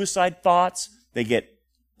having suicide thoughts. They get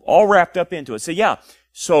all wrapped up into it.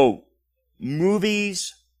 So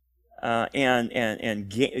movies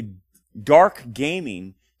and dark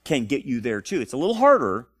gaming can get you there too. It's a little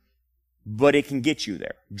harder, but it can get you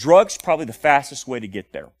there. Drugs probably the fastest way to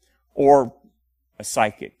get there, or a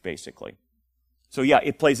psychic, basically. So yeah,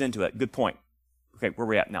 it plays into it. Good point. Okay, where are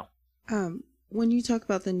we at now? When you talk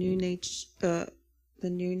about the new nature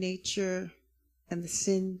and the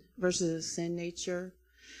sin versus the sin nature,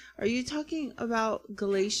 Are you talking about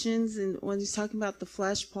Galatians and when he's talking about the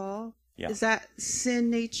flesh, Paul? Yeah. Is that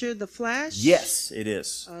sin nature, the flesh? Yes, it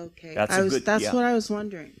is. Okay. That's what I was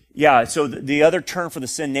wondering. Yeah, so the other term for the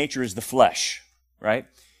sin nature is the flesh, right?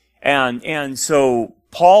 And so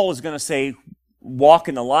Paul is going to say walk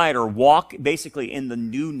in the light, or walk basically in the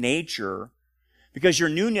new nature, because your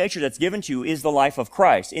new nature that's given to you is the life of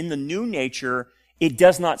Christ. In the new nature, it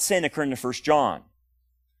does not sin, according to 1 John.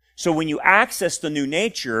 So when you access the new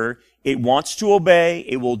nature, it wants to obey,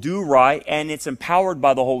 it will do right, and it's empowered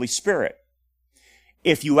by the Holy Spirit.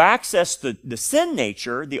 If you access the sin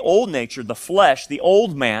nature, the old nature, the flesh, the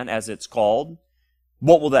old man, as it's called,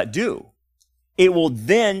 what will that do? It will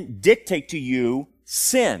then dictate to you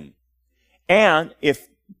sin. And if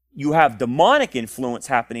you have demonic influence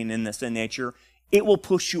happening in the sin nature, it will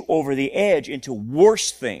push you over the edge into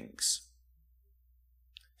worse things.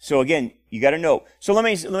 So again, you got to know. So let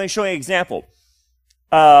me show you an example.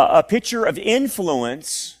 A picture of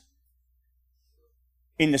influence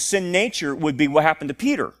in the sin nature would be what happened to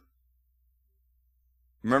Peter.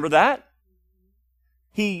 Remember that?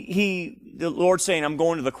 The Lord saying, I'm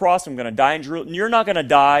going to the cross, I'm going to die in Jerusalem. You're not going to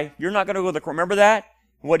die. You're not going to go to the cross. Remember that?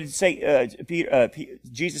 What did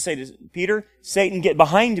Jesus say to Peter? Satan, get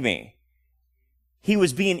behind me. He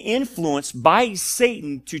was being influenced by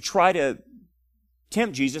Satan to try to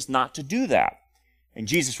tempt Jesus not to do that. And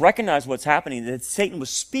Jesus recognized what's happening, that Satan was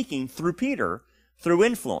speaking through Peter, through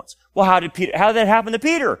influence. Well, how did that happen to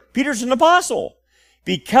Peter? Peter's an apostle.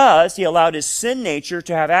 Because he allowed his sin nature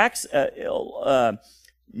to have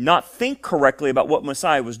not think correctly about what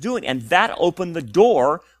Messiah was doing, and that opened the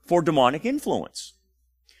door for demonic influence.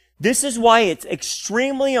 This is why it's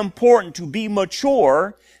extremely important to be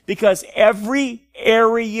mature, because every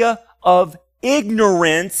area of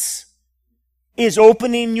ignorance is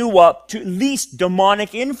opening you up to at least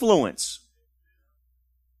demonic influence.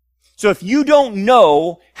 So if you don't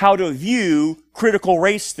know how to view critical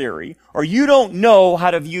race theory, or you don't know how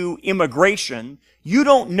to view immigration, you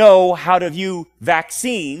don't know how to view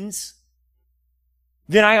vaccines,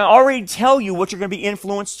 then I already tell you what you're going to be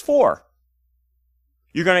influenced for.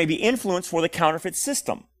 You're going to be influenced for the counterfeit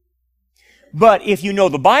system. But if you know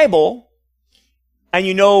the Bible, and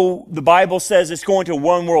you know the Bible says it's going to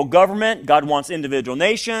one world government, God wants individual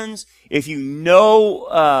nations, if you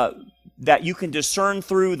know that you can discern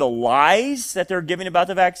through the lies that they're giving about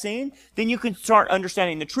the vaccine, then you can start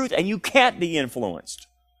understanding the truth, and you can't be influenced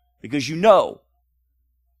because you know.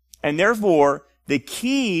 And therefore, the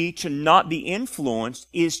key to not be influenced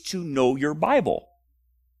is to know your Bible.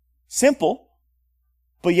 Simple,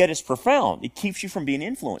 but yet it's profound. It keeps you from being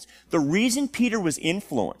influenced. The reason Peter was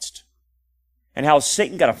influenced and how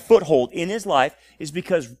Satan got a foothold in his life is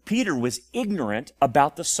because Peter was ignorant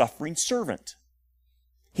about the suffering servant.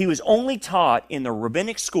 He was only taught in the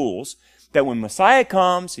rabbinic schools that when Messiah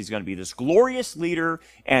comes, he's going to be this glorious leader,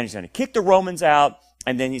 and he's going to kick the Romans out,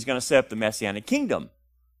 and then he's going to set up the Messianic kingdom.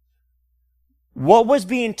 What was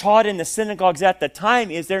being taught in the synagogues at the time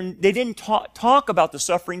is they didn't talk about the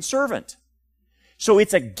suffering servant. So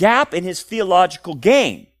it's a gap in his theological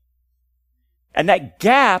game. And that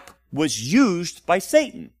gap was used by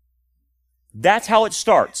Satan. That's how it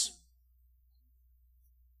starts.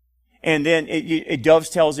 And then it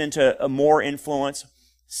dovetails into a more influence,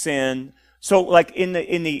 sin. So like in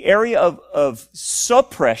the area of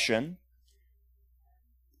suppression,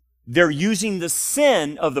 they're using the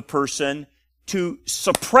sin of the person to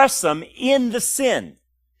suppress them in the sin.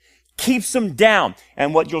 Keeps them down.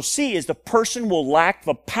 And what you'll see is the person will lack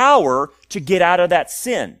the power to get out of that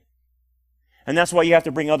sin. And that's why you have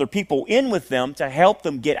to bring other people in with them to help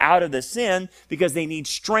them get out of the sin, because they need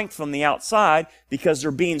strength from the outside because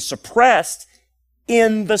they're being suppressed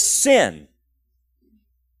in the sin.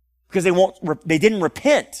 Because they didn't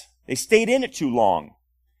repent. They stayed in it too long.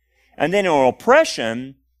 And then in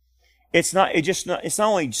oppression, it's not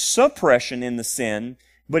only suppression in the sin,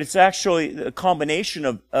 but it's actually a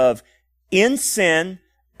combination of in sin,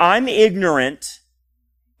 I'm ignorant,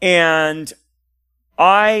 and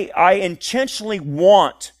I intentionally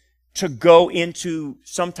want to go into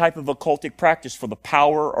some type of occultic practice for the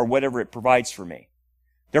power or whatever it provides for me.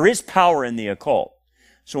 There is power in the occult.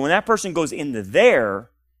 So when that person goes into there,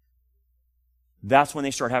 that's when they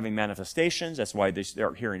start having manifestations. That's why they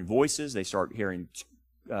start hearing voices. They start hearing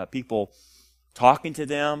people talking to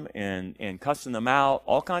them and cussing them out.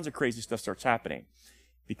 All kinds of crazy stuff starts happening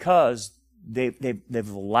because they've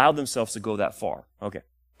allowed themselves to go that far. Okay.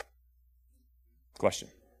 Question.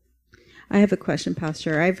 I have a question,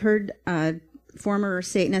 Pastor. I've heard former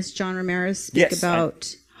Satanist John Ramirez speak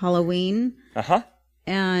about Halloween. Uh-huh.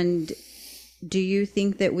 And do you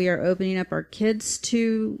think that we are opening up our kids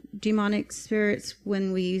to demonic spirits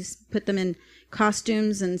when we put them in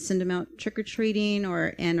costumes and send them out trick-or-treating,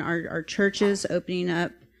 and our churches opening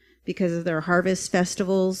up because of their harvest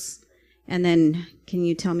festivals? And then can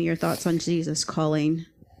you tell me your thoughts on Jesus calling?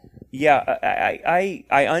 Yeah,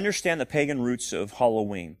 I understand the pagan roots of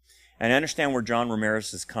Halloween. And I understand where John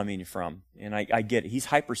Ramirez is coming from. And I get it. He's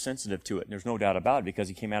hypersensitive to it. And there's no doubt about it because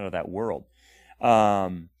he came out of that world.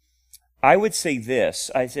 I would say this.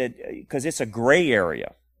 I said, because it's a gray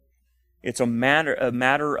area. It's a matter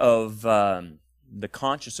of the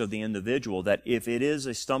conscience of the individual, that if it is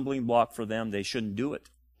a stumbling block for them, they shouldn't do it.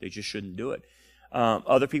 They just shouldn't do it.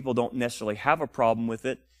 Other people don't necessarily have a problem with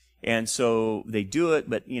it. And so they do it,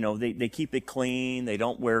 but, they keep it clean. They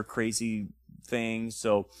don't wear crazy things.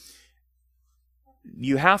 So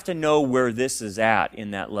you have to know where this is at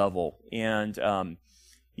in that level. And,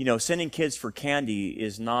 sending kids for candy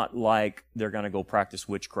is not like they're going to go practice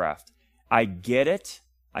witchcraft. I get it.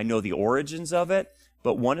 I know the origins of it.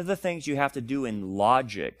 But one of the things you have to do in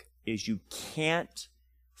logic is you can't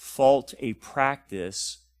fault a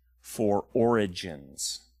practice for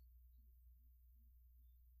origins.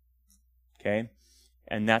 Okay?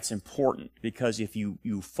 And that's important, because if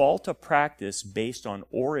you fault a practice based on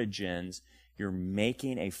origins, you're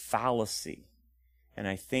making a fallacy. And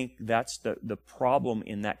I think that's the problem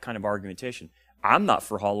in that kind of argumentation. I'm not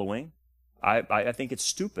for Halloween. I think it's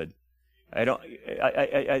stupid.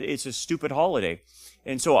 It's a stupid holiday.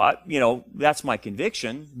 And so that's my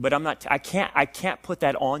conviction, but I can't put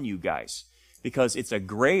that on you guys, because it's a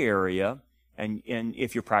gray area, and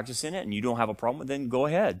if you're practicing it and you don't have a problem with it, then go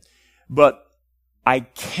ahead. But I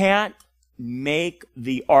can't make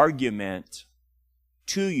the argument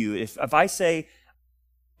to you. If I say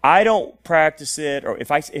I don't practice it, or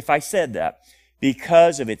if I said that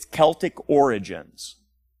because of its Celtic origins,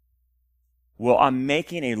 well, I'm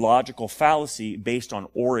making a logical fallacy based on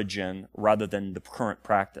origin rather than the current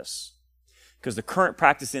practice. Because the current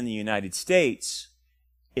practice in the United States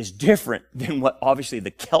is different than what obviously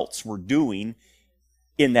the Celts were doing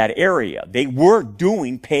in that area. They were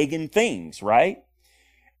doing pagan things, right?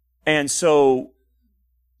 And so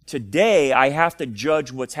today, I have to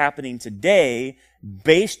judge what's happening today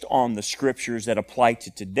based on the scriptures that apply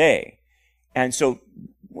to today. And so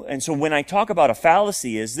when I talk about a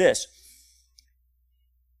fallacy is this: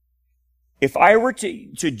 if I were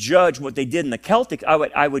to judge what they did in the Celtic,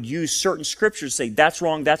 I would use certain scriptures, say that's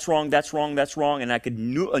wrong, that's wrong, that's wrong, that's wrong, and I could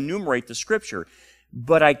enumerate the scripture.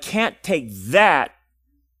 But I can't take that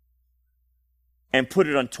and put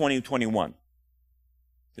it on 2021.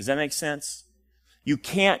 Does that make sense? You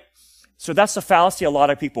can't. So that's the fallacy a lot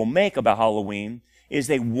of people make about Halloween, is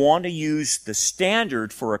they want to use the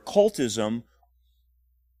standard for occultism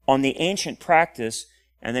on the ancient practice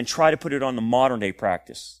and then try to put it on the modern day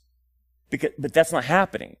practice. But that's not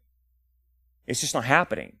happening. It's just not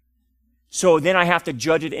happening. So then I have to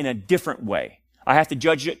judge it in a different way. I have to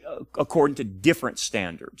judge it according to different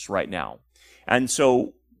standards right now. And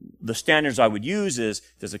so the standards I would use is,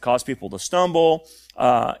 does it cause people to stumble?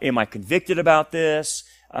 Am I convicted about this?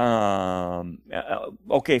 Okay,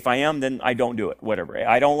 if I am, then I don't do it, whatever.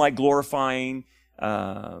 I don't like glorifying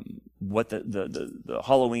what the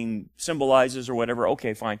Halloween symbolizes or whatever.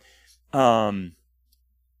 Okay, fine.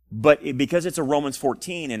 But because it's a Romans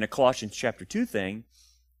 14 and a Colossians chapter 2 thing,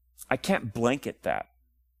 I can't blanket that.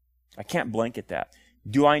 I can't blanket that.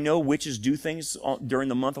 Do I know witches do things during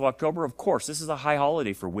the month of October? Of course. This is a high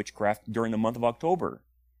holiday for witchcraft during the month of October.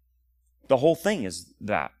 The whole thing is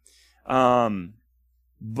that.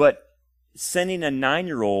 But sending a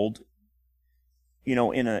 9-year-old, in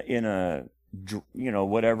a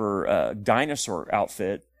whatever dinosaur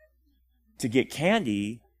outfit to get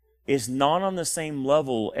candy is not on the same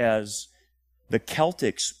level as the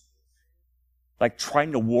Celtics, like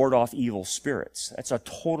trying to ward off evil spirits. That's a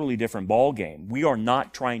totally different ballgame. We are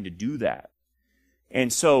not trying to do that.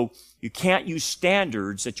 And so you can't use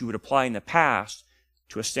standards that you would apply in the past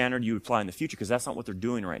to a standard you would apply in the future, because that's not what they're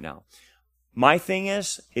doing right now. My thing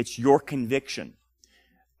is, it's your conviction.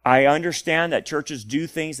 I understand that churches do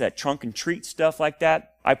things, that trunk and treat stuff like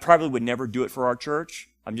that. I probably would never do it for our church.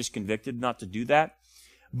 I'm just convicted not to do that.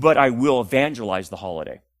 But I will evangelize the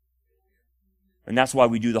holiday. And that's why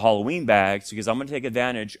we do the Halloween bags, because I'm going to take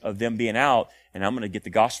advantage of them being out, and I'm going to get the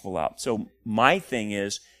gospel out. So my thing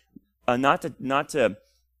is not to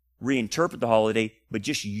reinterpret the holiday, but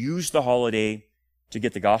just use the holiday to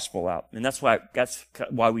get the gospel out. And that's why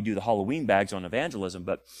we do the Halloween bags on evangelism.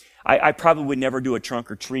 But I probably would never do a trunk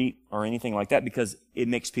or treat or anything like that, because it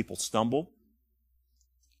makes people stumble.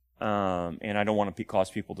 And I don't want to cause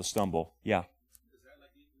people to stumble. Yeah.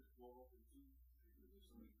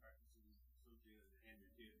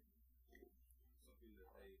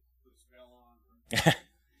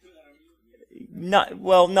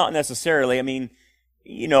 Not necessarily. I mean,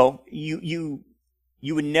 you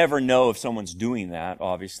would never know if someone's doing that,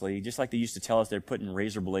 obviously. Just like they used to tell us they're putting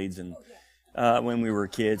razor blades in when we were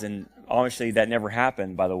kids, and obviously that never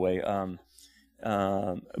happened, by the way.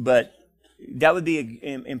 But that would be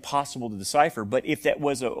impossible to decipher. But if that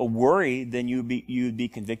was a worry, then you'd be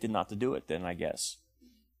convicted not to do it. Then I guess,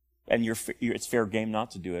 and it's fair game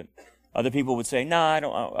not to do it. Other people would say, "Nah, I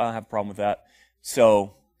don't have a problem with that."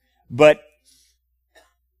 So, but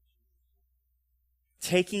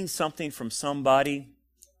taking something from somebody,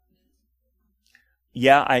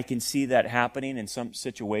 yeah, I can see that happening in some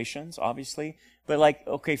situations, obviously. But like,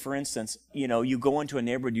 okay, for instance, you go into a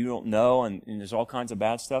neighborhood you don't know, and there's all kinds of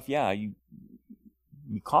bad stuff. Yeah, you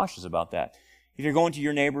be cautious about that. If you're going to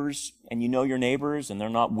your neighbors and you know your neighbors and they're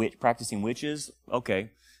not practicing witches, okay,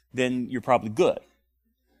 then you're probably good.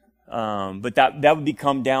 But that would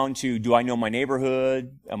come down to, do I know my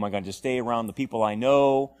neighborhood? Am I going to just stay around the people I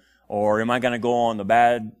know? Or am I going to go on a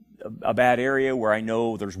bad area where I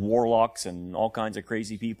know there's warlocks and all kinds of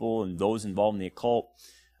crazy people and those involved in the occult?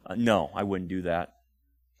 No, I wouldn't do that.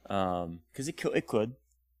 Because it could.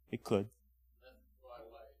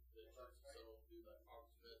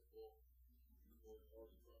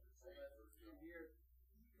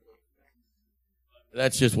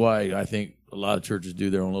 That's just why I think a lot of churches do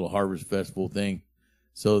their own little harvest festival thing,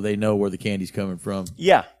 so they know where the candy's coming from.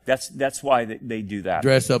 Yeah, that's why they do that.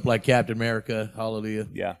 Dress up like Captain America, hallelujah.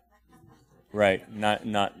 Yeah, right. Not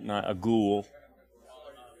a ghoul.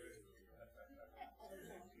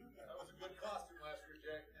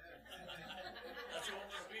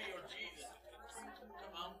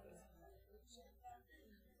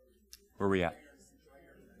 Where are we at?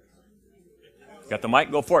 Got the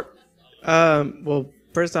mic? Go for it. Well,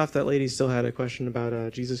 first off, that lady still had a question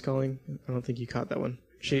about Jesus calling. I don't think you caught that one.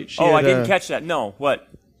 She I didn't catch that. No, what?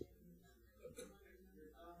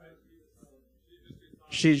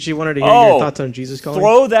 She wanted to hear your thoughts on Jesus calling.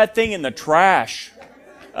 Throw that thing in the trash.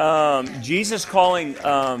 Jesus calling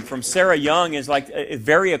from Sarah Young is like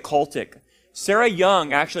very occultic. Sarah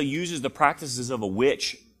Young actually uses the practices of a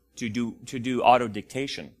witch to do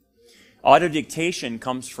auto-dictation. Auto-dictation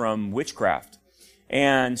comes from witchcraft.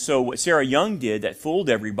 And so what Sarah Young did that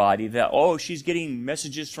fooled everybody, that, she's getting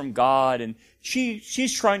messages from God, and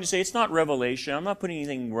she's trying to say, it's not revelation, I'm not putting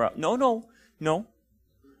anything... No.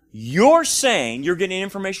 You're saying you're getting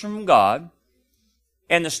information from God,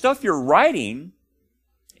 and the stuff you're writing,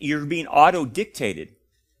 you're being auto-dictated.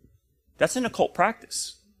 That's an occult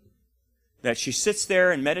practice. That she sits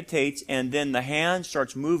there and meditates, and then the hand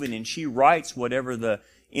starts moving, and she writes whatever the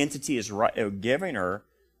entity is giving her.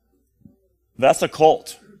 That's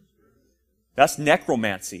occult. That's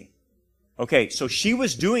necromancy. Okay, so she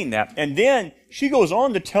was doing that. And then she goes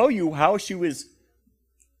on to tell you how she was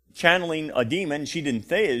channeling a demon. She didn't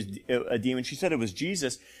say it was a demon. She said it was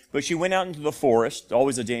Jesus. But she went out into the forest.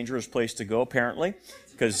 Always a dangerous place to go, apparently.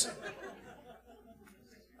 Because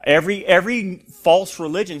every false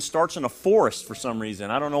religion starts in a forest for some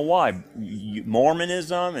reason. I don't know why.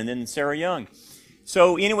 Mormonism and then Sarah Young.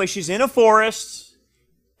 So anyway, she's in a forest.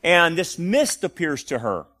 And this mist appears to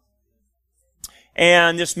her.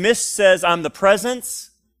 And this mist says, I'm the presence.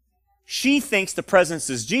 She thinks the presence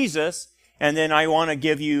is Jesus. And then I want to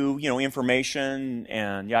give you, information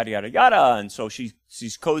and yada, yada, yada. And so she's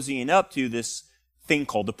cozying up to this thing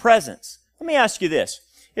called the presence. Let me ask you this.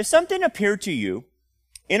 If something appeared to you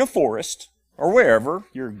in a forest or wherever,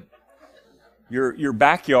 your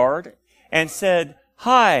backyard, and said,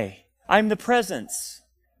 hi, I'm the presence.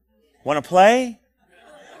 Want to play?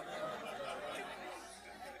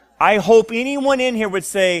 I hope anyone in here would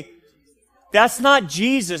say, that's not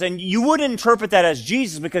Jesus. And you wouldn't interpret that as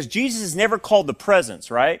Jesus because Jesus is never called the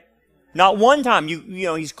presence, right? Not one time,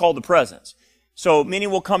 he's called the presence. So many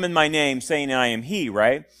will come in my name saying I am he,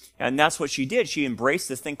 right? And that's what she did. She embraced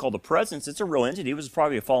this thing called the presence. It's a real entity. It was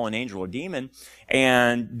probably a fallen angel or demon.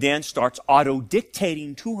 And then starts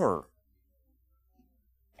auto-dictating to her.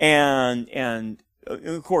 And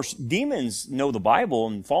of course, demons know the Bible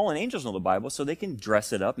and fallen angels know the Bible, so they can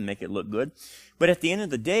dress it up and make it look good. But at the end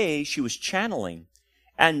of the day, she was channeling.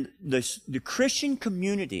 And the Christian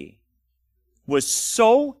community was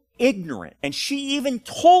so ignorant, and she even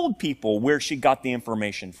told people where she got the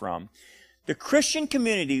information from. The Christian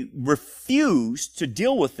community refused to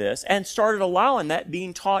deal with this and started allowing that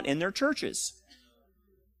being taught in their churches.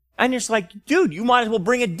 And it's like, dude, you might as well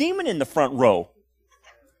bring a demon in the front row.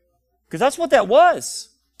 Because that's what that was.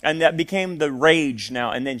 And that became the rage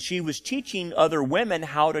now. And then she was teaching other women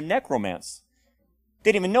how to necromance.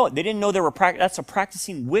 They didn't even know it. They didn't know they were that's a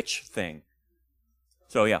practicing witch thing.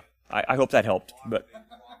 So yeah, I hope that helped. But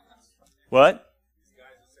what?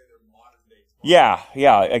 Yeah,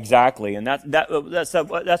 exactly. And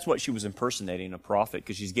that's what she was impersonating, a prophet,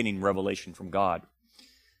 because she's getting revelation from God.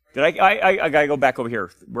 Did I gotta go back over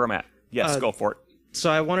here where I'm at? Yes, go for it. So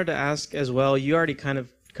I wanted to ask as well, you already kind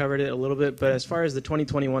of covered it a little bit, but as far as the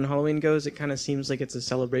 2021 Halloween goes, it kind of seems like it's a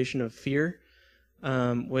celebration of fear,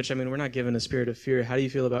 which, I mean, we're not given a spirit of fear. How do you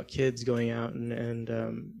feel about kids going out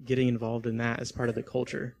and getting involved in that as part of the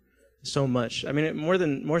culture so much? I mean,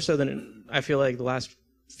 more so than I feel like the last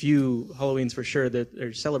few Halloweens for sure, that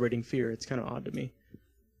they're celebrating fear. It's kind of odd to me.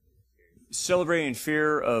 Celebrating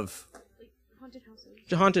fear of...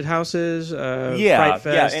 Haunted houses, Fright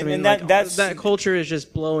Fest. And that culture is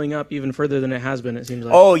just blowing up even further than it has been, it seems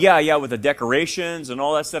like. Oh, yeah, with the decorations and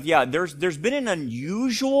all that stuff. Yeah, there's been an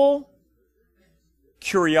unusual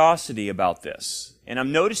curiosity about this. And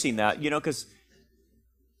I'm noticing that, because,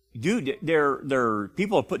 dude,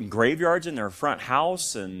 people are putting graveyards in their front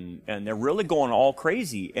house, and they're really going all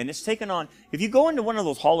crazy. And it's taken on, if you go into one of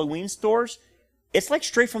those Halloween stores, it's like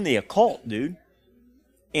straight from the occult, dude.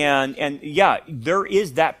 And yeah, there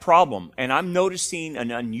is that problem, and I'm noticing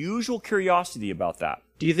an unusual curiosity about that.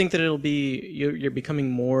 Do you think that it'll be you're becoming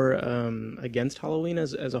more against Halloween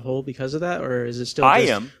as a whole because of that, or is it still? I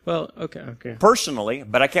am. Well, okay. Personally,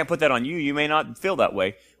 but I can't put that on you. You may not feel that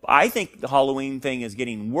way. I think the Halloween thing is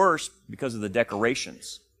getting worse because of the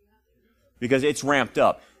decorations, because it's ramped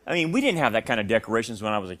up. I mean, we didn't have that kind of decorations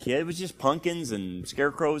when I was a kid. It was just pumpkins and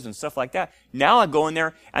scarecrows and stuff like that. Now I go in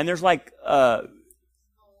there and there's like.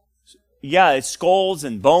 Yeah, it's skulls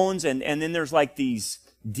and bones, and then there's like these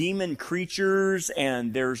demon creatures,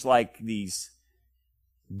 and there's like these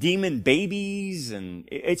demon babies, and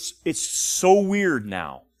it's so weird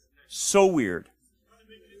now. So weird.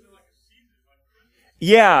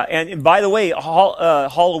 Yeah, and by the way,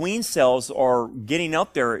 Halloween sales are getting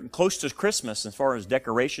up there close to Christmas as far as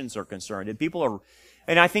decorations are concerned.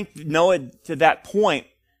 And I think, Noah, to that point,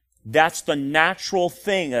 that's the natural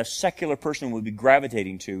thing a secular person would be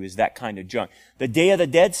gravitating to, is that kind of junk. The Day of the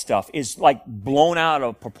Dead stuff is like blown out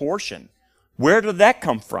of proportion. Where did that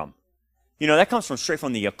come from? That comes straight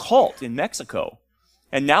from the occult in Mexico.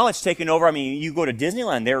 And now it's taken over. I mean, you go to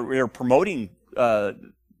Disneyland, they're promoting the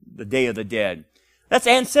Day of the Dead. That's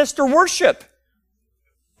ancestor worship.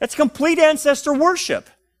 That's complete ancestor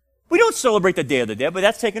worship. We don't celebrate the Day of the Dead, but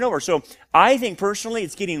that's taken over. So I think personally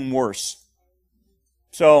it's getting worse.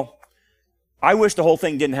 So, I wish the whole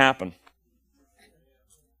thing didn't happen.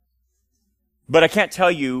 But I can't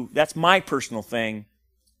tell you, that's my personal thing.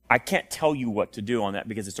 I can't tell you what to do on that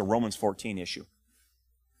because it's a Romans 14 issue.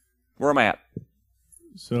 Where am I at?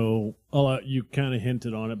 So, you kind of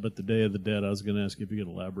hinted on it, but the Day of the Dead, I was going to ask if you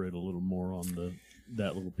could elaborate a little more on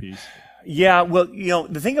that little piece. Yeah, well,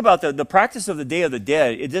 the thing about the practice of the Day of the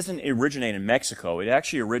Dead, it doesn't originate in Mexico. It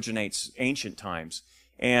actually originates ancient times.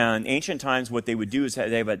 And ancient times, what they would do is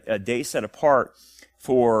they have a day set apart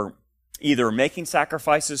for either making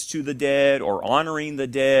sacrifices to the dead or honoring the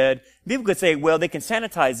dead. People could say, well, they can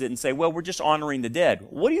sanitize it and say, well, we're just honoring the dead.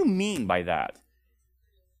 What do you mean by that?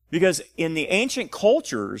 Because in the ancient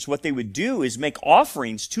cultures, what they would do is make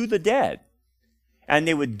offerings to the dead. And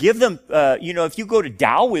they would give them, if you go to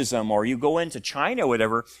Taoism or you go into China or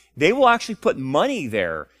whatever, they will actually put money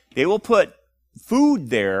there. They will put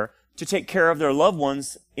food there to take care of their loved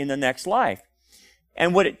ones in the next life.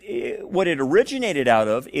 And what it originated out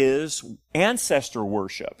of is ancestor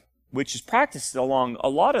worship, which is practiced along a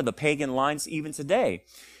lot of the pagan lines even today.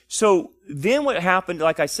 So then what happened,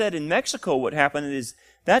 like I said, in Mexico, what happened is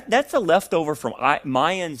that's a leftover from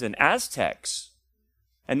Mayans and Aztecs.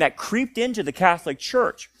 And that creeped into the Catholic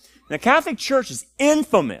Church. And the Catholic Church is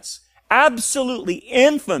infamous, absolutely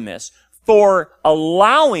infamous, for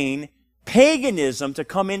allowing paganism to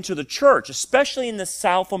come into the church, especially in the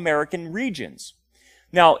South American regions.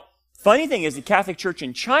 Now, funny thing is the Catholic Church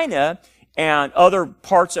in China and other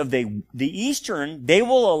parts of the Eastern, they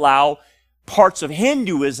will allow parts of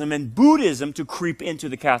Hinduism and Buddhism to creep into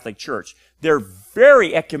the Catholic Church. They're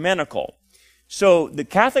very ecumenical. So the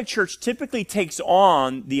Catholic Church typically takes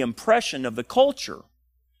on the impression of the culture.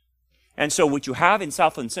 And so what you have in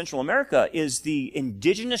South and Central America is the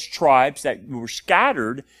indigenous tribes that were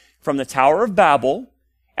scattered from the Tower of Babel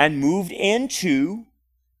and moved into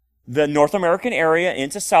the North American area,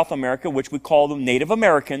 into South America, which we call them Native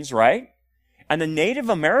Americans, right? And the Native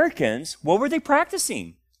Americans, what were they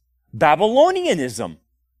practicing? Babylonianism,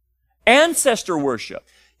 ancestor worship.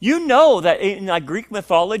 You know that in like Greek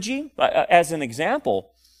mythology, as an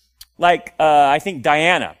example, I think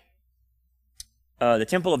Diana, the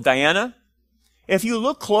Temple of Diana, If you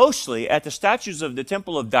look closely at the statues of the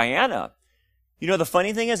Temple of Diana, you know, the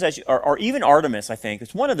funny thing is, or even Artemis, I think,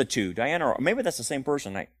 it's one of the two, Diana, or maybe that's the same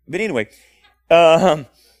person. But anyway,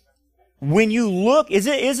 when you look, is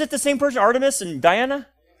it the same person, Artemis and Diana?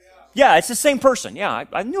 Yeah, it's the same person. Yeah,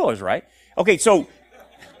 I knew I was right. Okay, so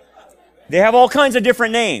they have all kinds of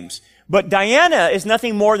different names. But Diana is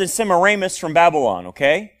nothing more than Semiramis from Babylon,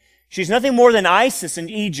 okay? She's nothing more than Isis in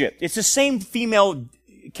Egypt. It's the same female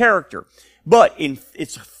character. But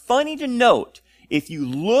it's funny to note, if you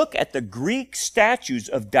look at the Greek statues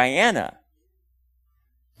of Diana,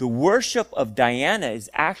 the worship of Diana is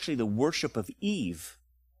actually the worship of Eve.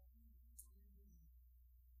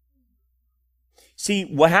 See,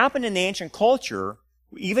 what happened in the ancient culture,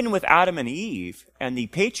 even with Adam and Eve and the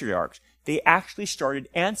patriarchs, they actually started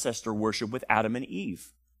ancestor worship with Adam and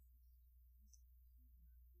Eve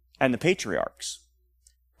and the patriarchs.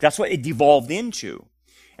 That's what it devolved into.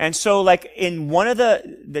 And so, like, in one of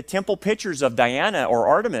the temple pictures of Diana or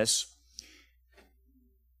Artemis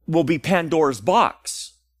will be Pandora's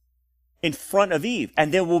box in front of Eve.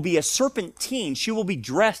 And there will be a serpentine. She will be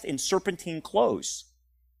dressed in serpentine clothes.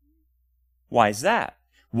 Why is that?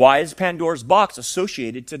 Why is Pandora's box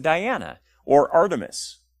associated to Diana or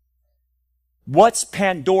Artemis? What's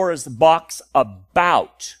Pandora's box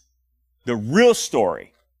about? The real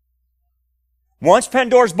story. Once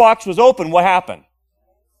Pandora's box was open, what happened?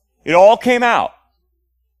 It all came out.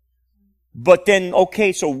 But then,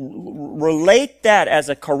 okay, so relate that as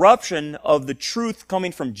a corruption of the truth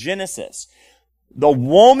coming from Genesis. The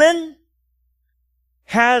woman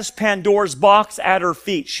has Pandora's box at her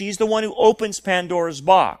feet. She's the one who opens Pandora's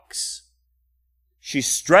box.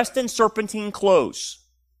 She's dressed in serpentine clothes.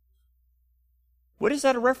 What is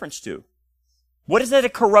that a reference to? What is that a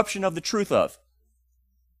corruption of the truth of?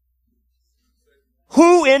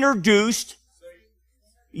 Who introduced?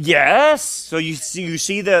 Yes. So you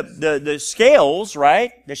see the scales,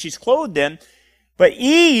 right? That she's clothed in. But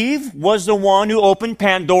Eve was the one who opened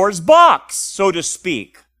Pandora's box, so to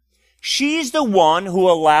speak. She's the one who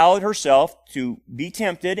allowed herself to be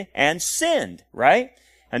tempted and sinned, right?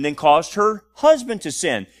 And then caused her husband to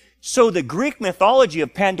sin. So the Greek mythology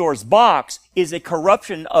of Pandora's box is a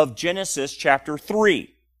corruption of Genesis chapter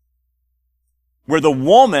 3, where the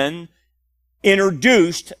woman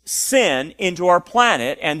introduced sin into our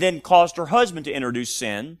planet and then caused her husband to introduce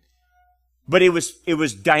sin. But it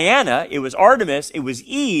was Diana, it was Artemis, it was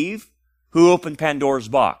Eve who opened Pandora's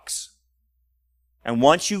box. And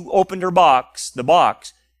once you opened the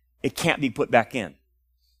box, it can't be put back in.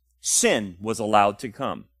 Sin was allowed to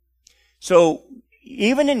come. So,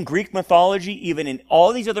 even in Greek mythology, even in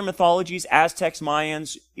all these other mythologies, Aztecs,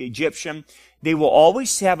 Mayans, Egyptian, they will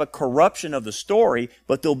always have a corruption of the story,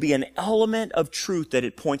 but there'll be an element of truth that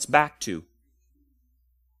it points back to.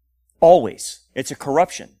 Always. It's a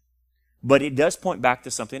corruption. But it does point back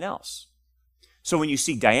to something else. So when you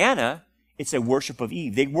see Diana, it's a worship of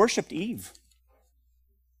Eve. They worshipped Eve.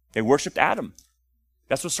 They worshipped Adam.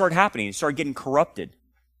 That's what started happening. It started getting corrupted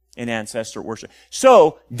in ancestor worship.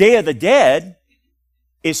 So, Day of the Dead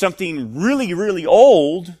is something really, really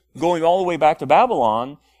old, going all the way back to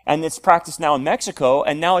Babylon, and it's practiced now in Mexico,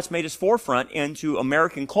 and now it's made its forefront into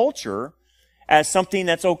American culture as something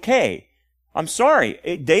that's okay. I'm sorry.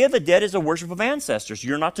 Day of the Dead is a worship of ancestors.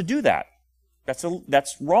 You're not to do that.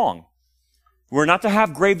 That's wrong. We're not to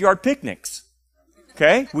have graveyard picnics.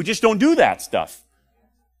 Okay? We just don't do that stuff.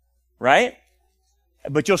 Right?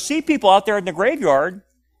 But you'll see people out there in the graveyard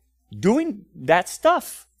doing that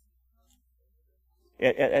stuff.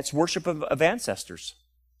 It's worship of ancestors.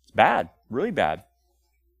 It's bad. Really bad.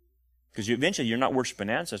 Because eventually you're not worshiping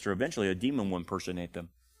an ancestor. Eventually a demon will impersonate them.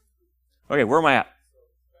 Okay, where am I at?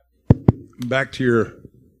 Back to your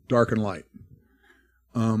dark and light.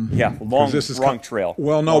 Wrong trail.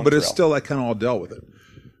 Well, no, wrong but trail. It's still, I kind of all dealt with it.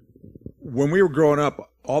 When we were growing up,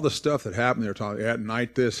 all the stuff that happened, they were talking, at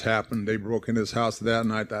night this happened, they broke into this house that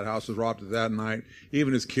night, that house was robbed that night.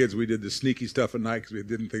 Even as kids, we did the sneaky stuff at night because we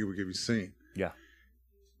didn't think we could be seen. Yeah.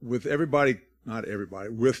 With everybody, not everybody,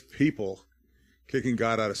 with people kicking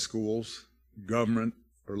God out of schools, government,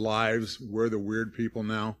 or lives, we're the weird people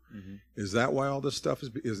now. Mm-hmm. Is that why all this stuff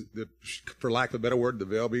is for lack of a better word, the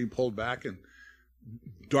veil being pulled back and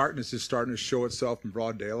darkness is starting to show itself in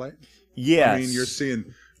broad daylight? Yes. I mean, you're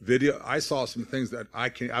seeing video. I saw some things that I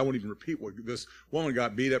won't even repeat. What this woman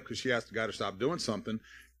got beat up because she asked the guy to stop doing something,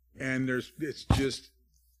 and it's just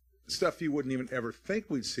stuff you wouldn't even ever think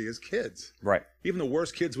we'd see as kids. Right. Even the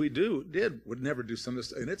worst kids we would never do some of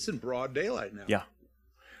this, and it's in broad daylight now. Yeah.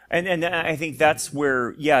 And I think that's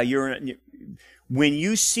where, when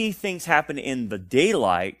you see things happen in the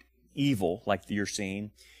daylight, evil, like you're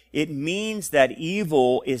seeing, It means that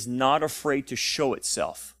evil is not afraid to show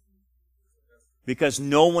itself because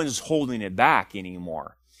no one's holding it back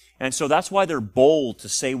anymore. And so that's why they're bold to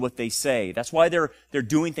say what they say. That's why they're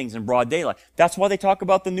doing things in broad daylight. That's why they talk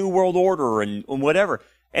about the New World Order and whatever.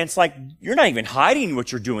 And it's like, you're not even hiding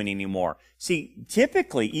what you're doing anymore. See,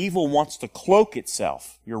 typically evil wants to cloak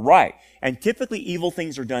itself. You're right. And typically evil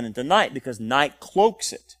things are done at the night because night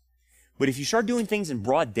cloaks it. But if you start doing things in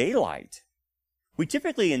broad daylight, we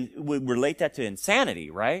typically would relate that to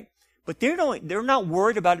insanity, right? But they're not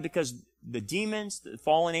worried about it because the demons, the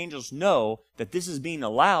fallen angels know that this is being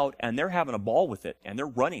allowed and they're having a ball with it and they're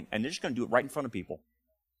running and they're just going to do it right in front of people.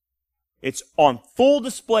 It's on full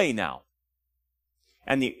display now.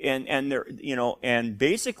 And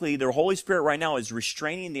basically their Holy Spirit right now is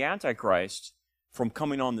restraining the Antichrist from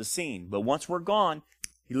coming on the scene. But once we're gone,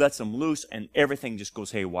 he lets them loose and everything just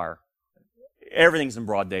goes haywire. Everything's in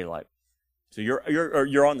broad daylight. So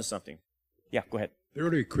you're on to something. Yeah, go ahead. The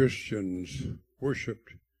early Christians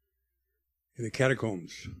worshipped in the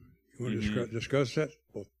catacombs. You want to discuss that?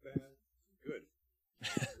 Both bad, good.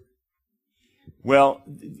 Well,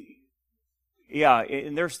 yeah,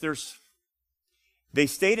 and they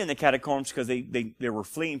stayed in the catacombs because they were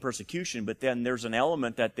fleeing persecution, but then there's an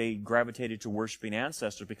element that they gravitated to worshiping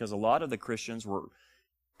ancestors because a lot of the Christians were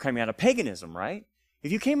coming out of paganism, right?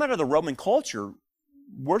 If you came out of the Roman culture,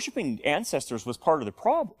 worshiping ancestors was part of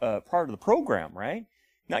the program, right?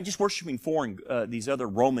 Not just worshiping these other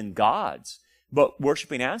Roman gods, but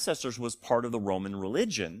worshiping ancestors was part of the Roman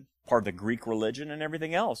religion, part of the Greek religion and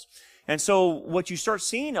everything else. And so what you start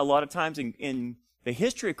seeing a lot of times in the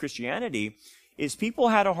history of Christianity is people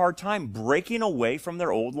had a hard time breaking away from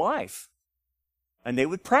their old life. And they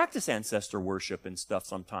would practice ancestor worship and stuff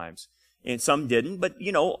sometimes. And some didn't, but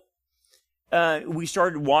we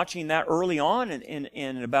started watching that early on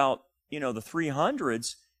in about, the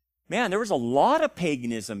 300s. Man, there was a lot of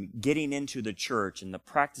paganism getting into the church and the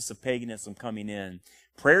practice of paganism coming in.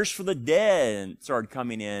 Prayers for the dead started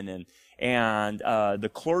coming in and the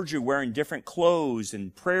clergy wearing different clothes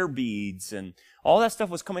and prayer beads and all that stuff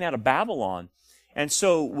was coming out of Babylon. And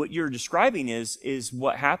so what you're describing is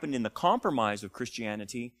what happened in the compromise of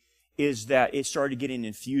Christianity is that it started getting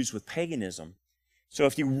infused with paganism. So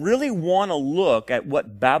if you really want to look at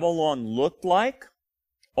what Babylon looked like,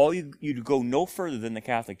 you'd go no further than the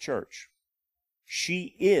Catholic Church.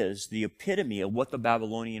 She is the epitome of what the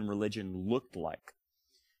Babylonian religion looked like.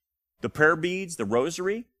 The prayer beads, the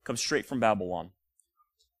rosary, comes straight from Babylon.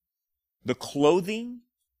 The clothing,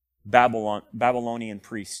 Babylonian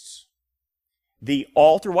priests. The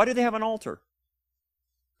altar, why do they have an altar?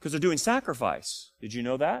 Because they're doing sacrifice. Did you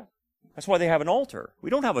know that? That's why they have an altar. We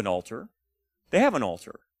don't have an altar. They have an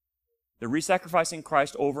altar. They're re-sacrificing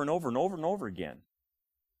Christ over and over and over and over again.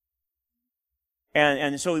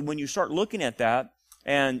 And so when you start looking at that,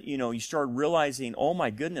 and you start realizing, oh my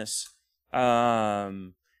goodness,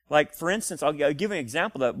 like for instance, I'll give an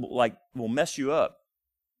example that will mess you up.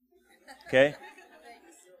 Okay?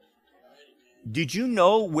 Did you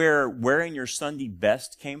know where wearing your Sunday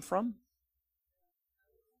best came from?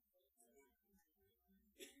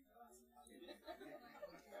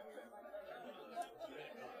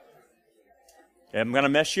 I'm going to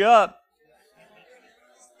mess you up.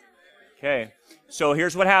 Okay. So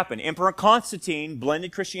here's what happened. Emperor Constantine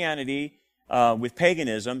blended Christianity with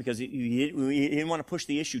paganism because he didn't want to push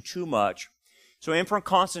the issue too much. So Emperor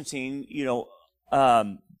Constantine,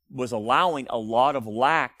 was allowing a lot of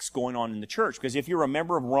lax going on in the church. Because if you're a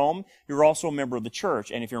member of Rome, you're also a member of the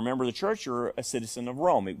church. And if you're a member of the church, you're a citizen of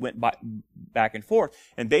Rome. It went back and forth.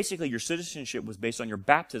 And basically your citizenship was based on your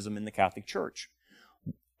baptism in the Catholic Church.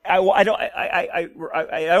 I don't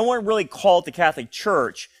want to really call it the Catholic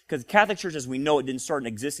Church, because the Catholic Church as we know it didn't start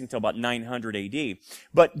existing until about 900 AD.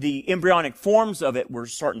 But the embryonic forms of it were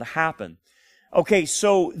starting to happen. Okay,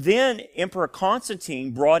 so then Emperor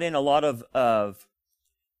Constantine brought in a lot of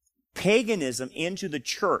paganism into the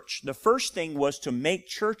church. The first thing was to make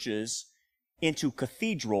churches into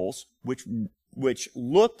cathedrals, which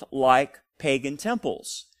looked like pagan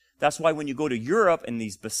temples. That's why when you go to Europe and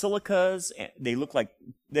these basilicas, they look like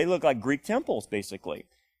Greek temples, basically.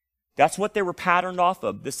 That's what they were patterned off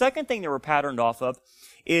of. The second thing they were patterned off of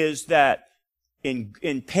is that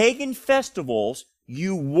in pagan festivals,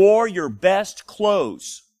 you wore your best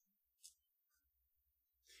clothes.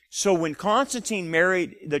 So when Constantine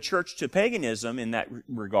married the church to paganism in that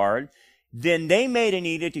regard, then they made an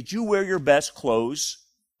edict that you wear your best clothes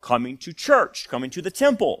coming to church, coming to the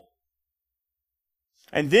temple.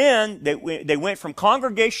 And then they went from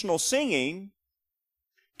congregational singing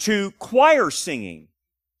to choir singing.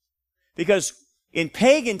 Because in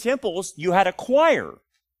pagan temples, you had a choir.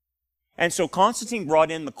 And so Constantine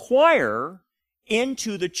brought in the choir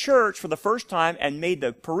into the church for the first time and made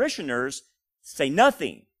the parishioners say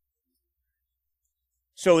nothing.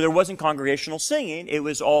 So there wasn't congregational singing. It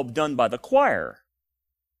was all done by the choir.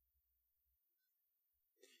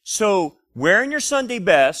 So wearing your Sunday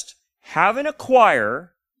best, having a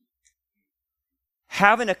choir,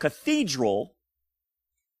 having a cathedral,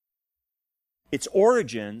 its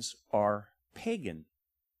origins are pagan.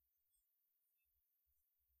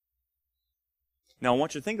 Now I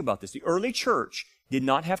want you to think about this. The early church did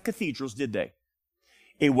not have cathedrals, did they?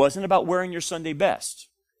 It wasn't about wearing your Sunday best.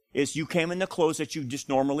 It's you came in the clothes that you just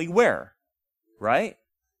normally wear, right?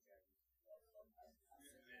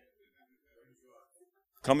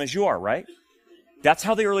 Come as you are, right? That's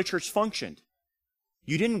how the early church functioned.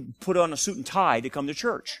 You didn't put on a suit and tie to come to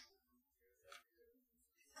church.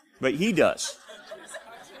 But he does.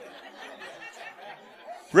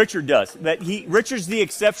 Richard does. Richard's the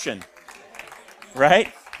exception,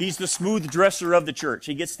 right? He's the smooth dresser of the church.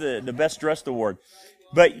 He gets the best dressed award.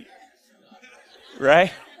 But,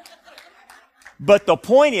 right? But the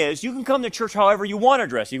point is, you can come to church however you want to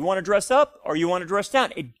dress. You want to dress up or you want to dress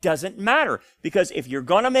down. It doesn't matter. Because if you're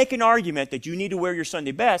going to make an argument that you need to wear your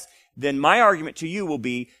Sunday best, then my argument to you will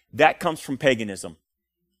be that comes from paganism.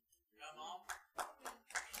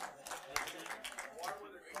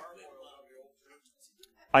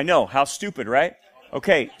 I know, how stupid, right?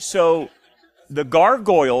 Okay, so the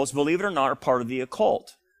gargoyles, believe it or not, are part of the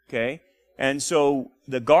occult. Okay? And so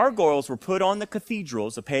the gargoyles were put on the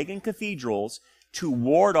cathedrals, the pagan cathedrals, to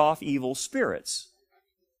ward off evil spirits.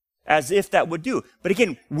 As if that would do. But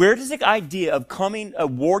again, where does the idea of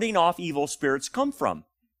warding off evil spirits come from?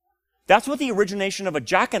 That's what the origination of a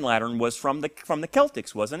jack-o'-lantern was from the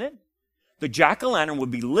Celtics, wasn't it? The jack-o'-lantern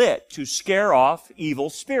would be lit to scare off evil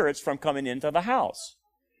spirits from coming into the house.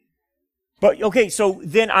 But, okay, so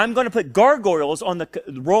then I'm going to put gargoyles on the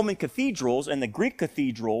Roman cathedrals and the Greek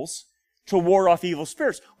cathedrals to ward off evil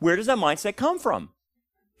spirits. Where does that mindset come from?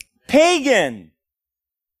 Pagan!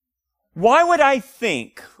 Why would I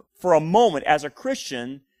think for a moment as a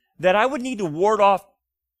Christian that I would need to ward off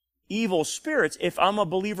evil spirits if I'm a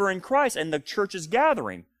believer in Christ and the church is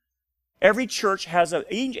gathering? Every church has an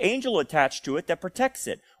angel attached to it that protects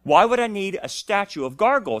it. Why would I need a statue of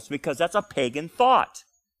gargoyles? Because that's a pagan thought.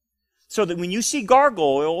 So that when you see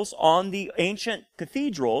gargoyles on the ancient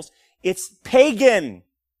cathedrals, it's pagan.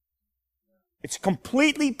 It's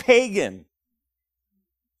completely pagan.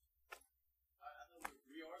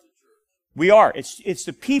 We are. It's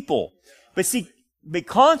the people. But see,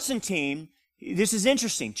 Constantine, this is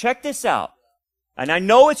interesting. Check this out. And I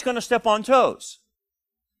know it's going to step on toes.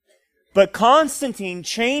 But Constantine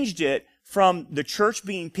changed it from the church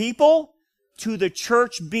being people to the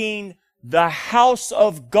church being the house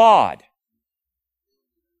of God.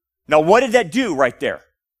 Now, what did that do right there?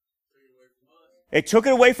 It took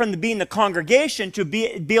it away from being the congregation to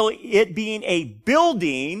it being a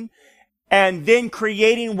building and then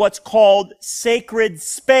creating what's called sacred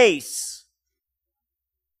space.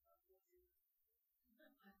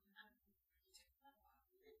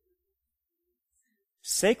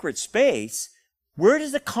 Sacred space? Where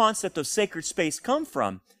does the concept of sacred space come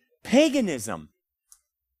from? Paganism.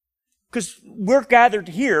 Because we're gathered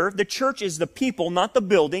here. The church is the people, not the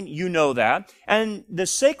building. You know that. And the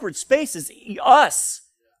sacred space is us.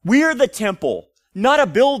 We are the temple. Not a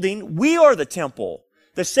building. We are the temple.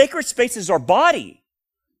 The sacred space is our body.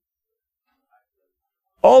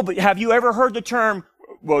 Oh, but have you ever heard the term,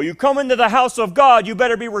 well, you come into the house of God, you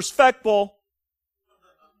better be respectful.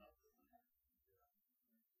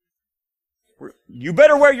 You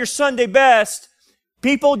better wear your Sunday best.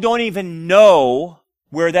 People don't even know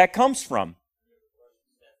where that comes from.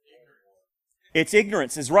 It's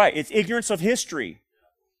ignorance, is right. It's ignorance of history.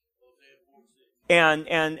 And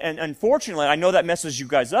unfortunately, I know that messes you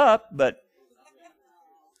guys up, but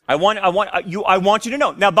I want you to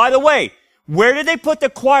know. Now, by the way, where did they put the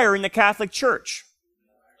choir in the Catholic Church?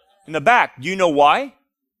 In the back. Do you know why?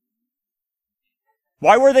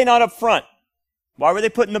 Why were they not up front? Why were they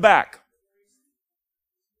put in the back?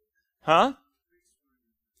 Huh?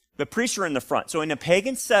 The priests are in the front. So in a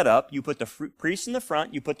pagan setup, you put the priests in the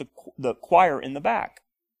front, you put the choir in the back.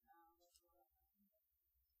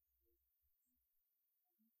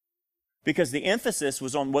 Because the emphasis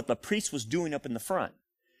was on what the priest was doing up in the front.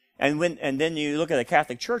 And then you look at the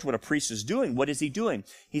Catholic Church, what a priest is doing. What is he doing?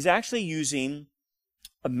 He's actually using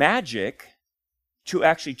a magic to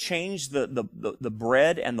actually change the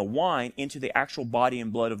bread and the wine into the actual body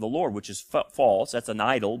and blood of the Lord, which is false. That's an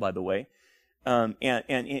idol, by the way. And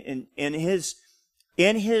in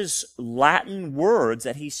his Latin words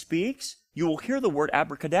that he speaks, you will hear the word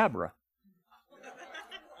abracadabra.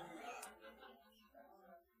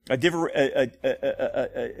 a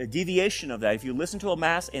deviation of that. If you listen to a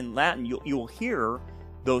Mass in Latin, you'll hear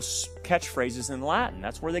those catchphrases in Latin.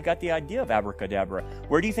 That's where they got the idea of abracadabra.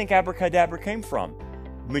 Where do you think abracadabra came from?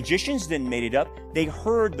 Magicians didn't make it up. They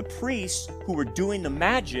heard the priests who were doing the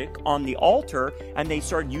magic on the altar, and they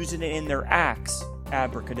started using it in their acts.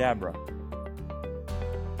 Abracadabra.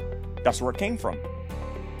 That's where it came from.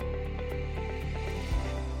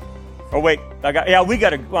 Oh wait, we're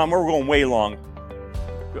going way long.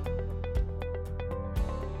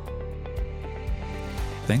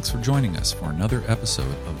 Thanks for joining us for another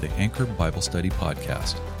episode of the Anchor Bible Study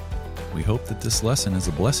Podcast. We hope that this lesson is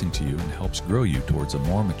a blessing to you and helps grow you towards a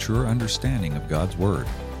more mature understanding of God's Word.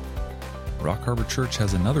 Rock Harbor Church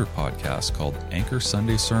has another podcast called Anchor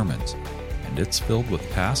Sunday Sermons, and it's filled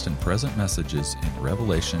with past and present messages in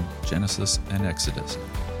Revelation, Genesis, and Exodus.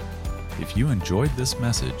 If you enjoyed this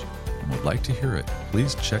message and would like to hear it,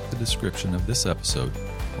 please check the description of this episode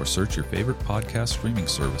or search your favorite podcast streaming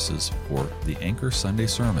services for the Anchor Sunday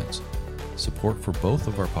Sermons. Support for both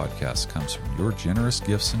of our podcasts comes from your generous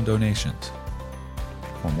gifts and donations.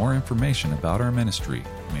 For more information about our ministry,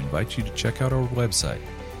 we invite you to check out our website,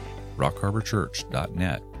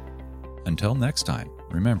 rockharborchurch.net. Until next time,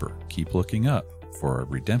 remember, keep looking up, for our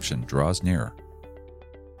redemption draws nearer.